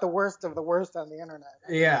is about the worst of the worst on the internet.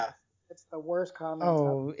 Yeah. It's the worst comments.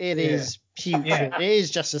 Oh, it is putrid. Yeah. It is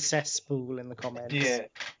just a cesspool in the comments. Yeah.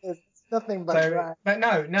 It's nothing but dry. But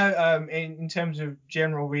no, in terms of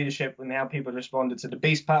general readership and how people responded to the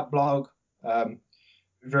Beast Pup blog,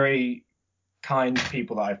 very kind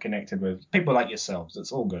people that I've connected with. People like yourselves.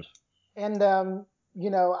 It's all good. And, I'm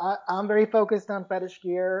very focused on fetish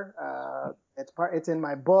gear. It's in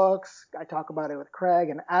my books. I talk about it with Craig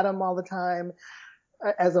and Adam all the time.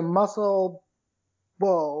 As a muscle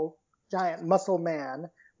bull, giant muscle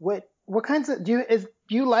man, what kinds of do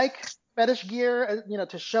you like fetish gear?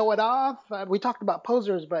 To show it off. We talked about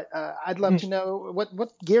posers, but I'd love to know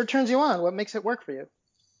what gear turns you on. What makes it work for you?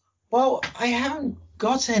 Well, I haven't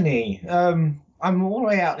got any. I'm all the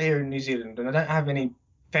way out here in New Zealand, and I don't have any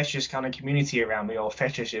fetish kind of community around me or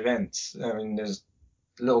fetish events. I mean, there's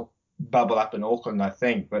a little bubble up in Auckland, I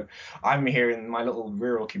think, but I'm here in my little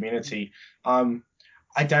rural community.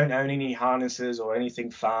 I don't own any harnesses or anything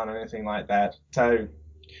fun or anything like that. So,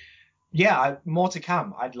 yeah, more to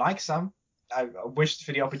come. I'd like some. I wish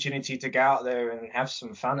for the opportunity to go out there and have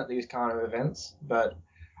some fun at these kind of events, but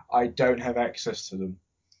I don't have access to them.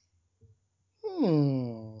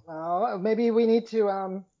 Well, maybe we need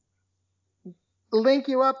to link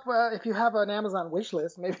you up if you have an Amazon wish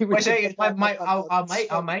list. Maybe we.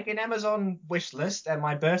 I'll make an Amazon wish list, and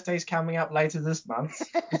my birthday's coming up later this month.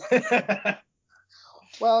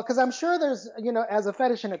 Well, because I'm sure there's, as a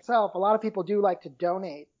fetish in itself, a lot of people do like to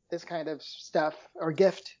donate this kind of stuff or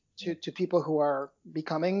gift to people who are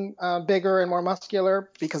becoming bigger and more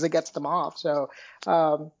muscular, because it gets them off. So,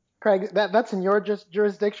 Craig, that's in your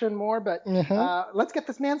jurisdiction more, but let's get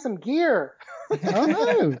this man some gear. Oh,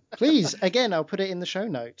 no, please. Again, I'll put it in the show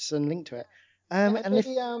notes and link to it. And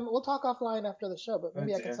maybe we'll talk offline after the show, but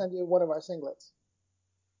maybe I can send you one of our singlets.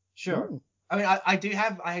 Sure. I mean, I do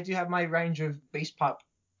have my range of Beast Pup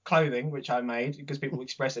clothing, which I made because people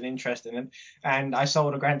expressed an interest in it, and I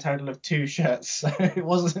sold a grand total of 2 shirts, so it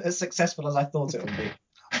wasn't as successful as I thought it would be.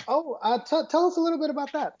 Oh, tell us a little bit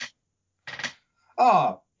about that.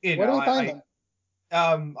 Oh, Where do we find them?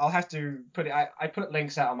 I'll have to put it. I put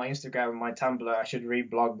links out on my Instagram and my Tumblr. I should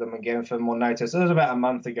reblog them again for more notice. It was about a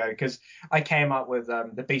month ago because I came up with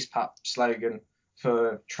the Beast Pup slogan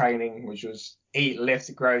for training, which was eat,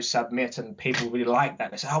 lift, grow, submit, and people really liked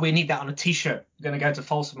that. They said, "Oh, we need that on a T-shirt. We're going to go to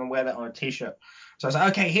Folsom and wear that on a T-shirt." So I was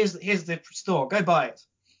like, "Okay, here's the store. Go buy it,"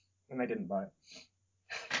 and they didn't buy it.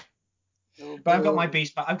 But I've got my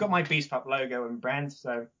Beast Pup logo and brand,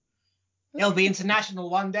 so. It'll be international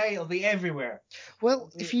one day. It'll be everywhere.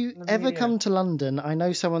 Well, if you ever come to London, I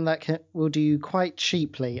know someone that will do quite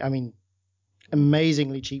cheaply, I mean,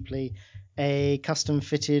 amazingly cheaply, a custom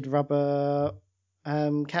fitted rubber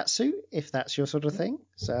cat suit, if that's your sort of thing.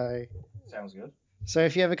 So sounds good. So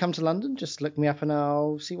if you ever come to London, just look me up and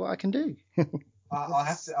I'll see what I can do. I'll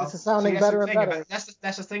have to. This is sounding better and better.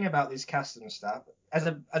 That's the thing about this custom stuff. As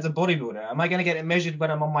a bodybuilder, am I going to get it measured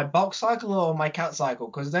when I'm on my bulk cycle or my cat cycle?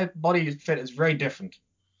 Because their body fit is very different.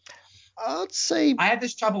 I'd say I had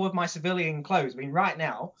this trouble with my civilian clothes. I mean, right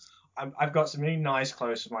now, I've got some really nice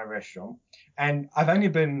clothes for my restaurant, and I've only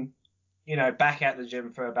been, back at the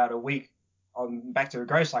gym for about a week back to a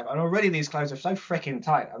growth cycle, and already these clothes are so freaking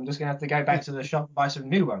tight. I'm just going to have to go back to the shop and buy some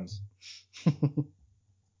new ones.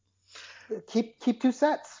 Keep two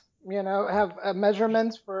sets. Have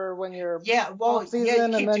measurements for when you're off season, keep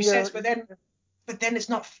and then two sets, but then it's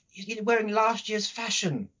not. You're wearing last year's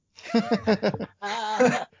fashion.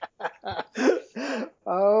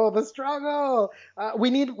 Oh, the struggle.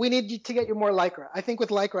 We need to get you more Lycra. I think with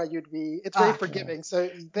Lycra it's very forgiving. So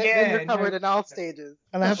then you're covered in all stages.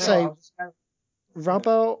 And I have to say,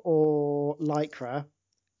 rubber or Lycra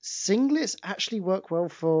singlets actually work well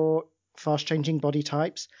for fast changing body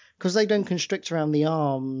types because they don't constrict around the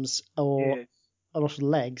arms or a lot of the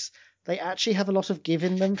legs. They actually have a lot of give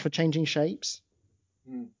in them for changing shapes.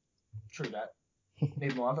 True that.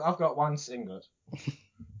 Need more. I've got one singlet.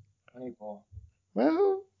 I need more.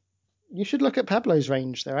 Well, you should look at Pablo's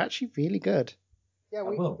range. They're actually really good. Yeah,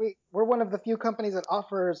 we're one of the few companies that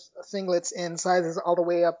offers singlets in sizes all the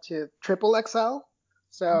way up to triple XL.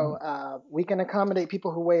 So we can accommodate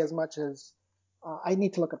people who weigh as much as, I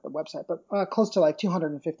need to look at the website, but close to like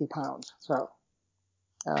 250 pounds. So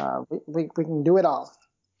we can do it all.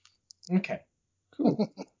 Okay.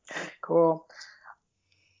 Cool.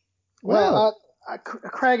 Well,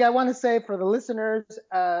 Craig, I want to say for the listeners,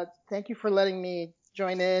 thank you for letting me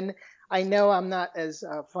join in. I know I'm not as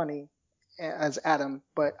funny as Adam,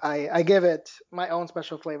 but I give it my own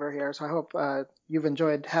special flavor here. So I hope you've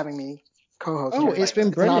enjoyed having me co-host. Oh, it's been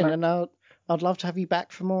brilliant, and I'd love to have you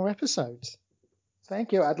back for more episodes.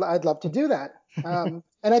 Thank you. I'd love to do that.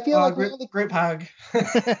 And I feel like group hug.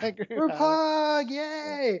 Group hug,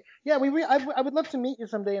 yay! Yeah, I would love to meet you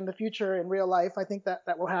someday in the future in real life. I think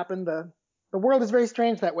that will happen. The world is very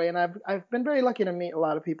strange that way, and I've been very lucky to meet a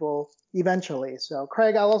lot of people eventually. So,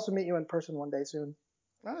 Craig, I'll also meet you in person one day soon.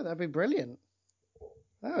 Oh, that'd be brilliant.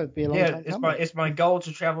 That would be a long time coming. It's my goal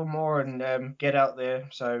to travel more and get out there.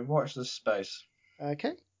 So watch this space.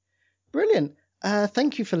 Okay, brilliant.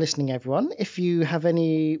 Thank you for listening, everyone. If you have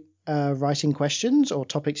any writing questions or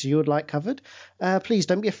topics you would like covered, please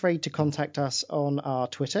don't be afraid to contact us on our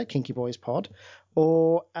Twitter, KinkyBoysPod,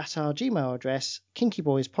 or at our Gmail address,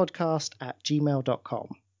 kinkyboyspodcast@gmail.com.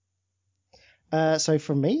 So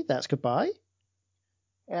from me, that's goodbye.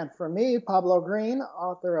 And for me, Pablo Green,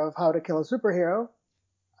 author of How to Kill a Superhero,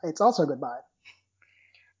 it's also goodbye.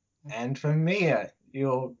 And from me,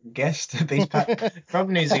 your guest,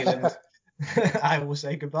 from New Zealand, I will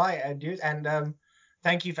say goodbye, and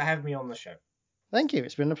thank you for having me on the show. Thank you.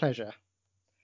 It's been a pleasure.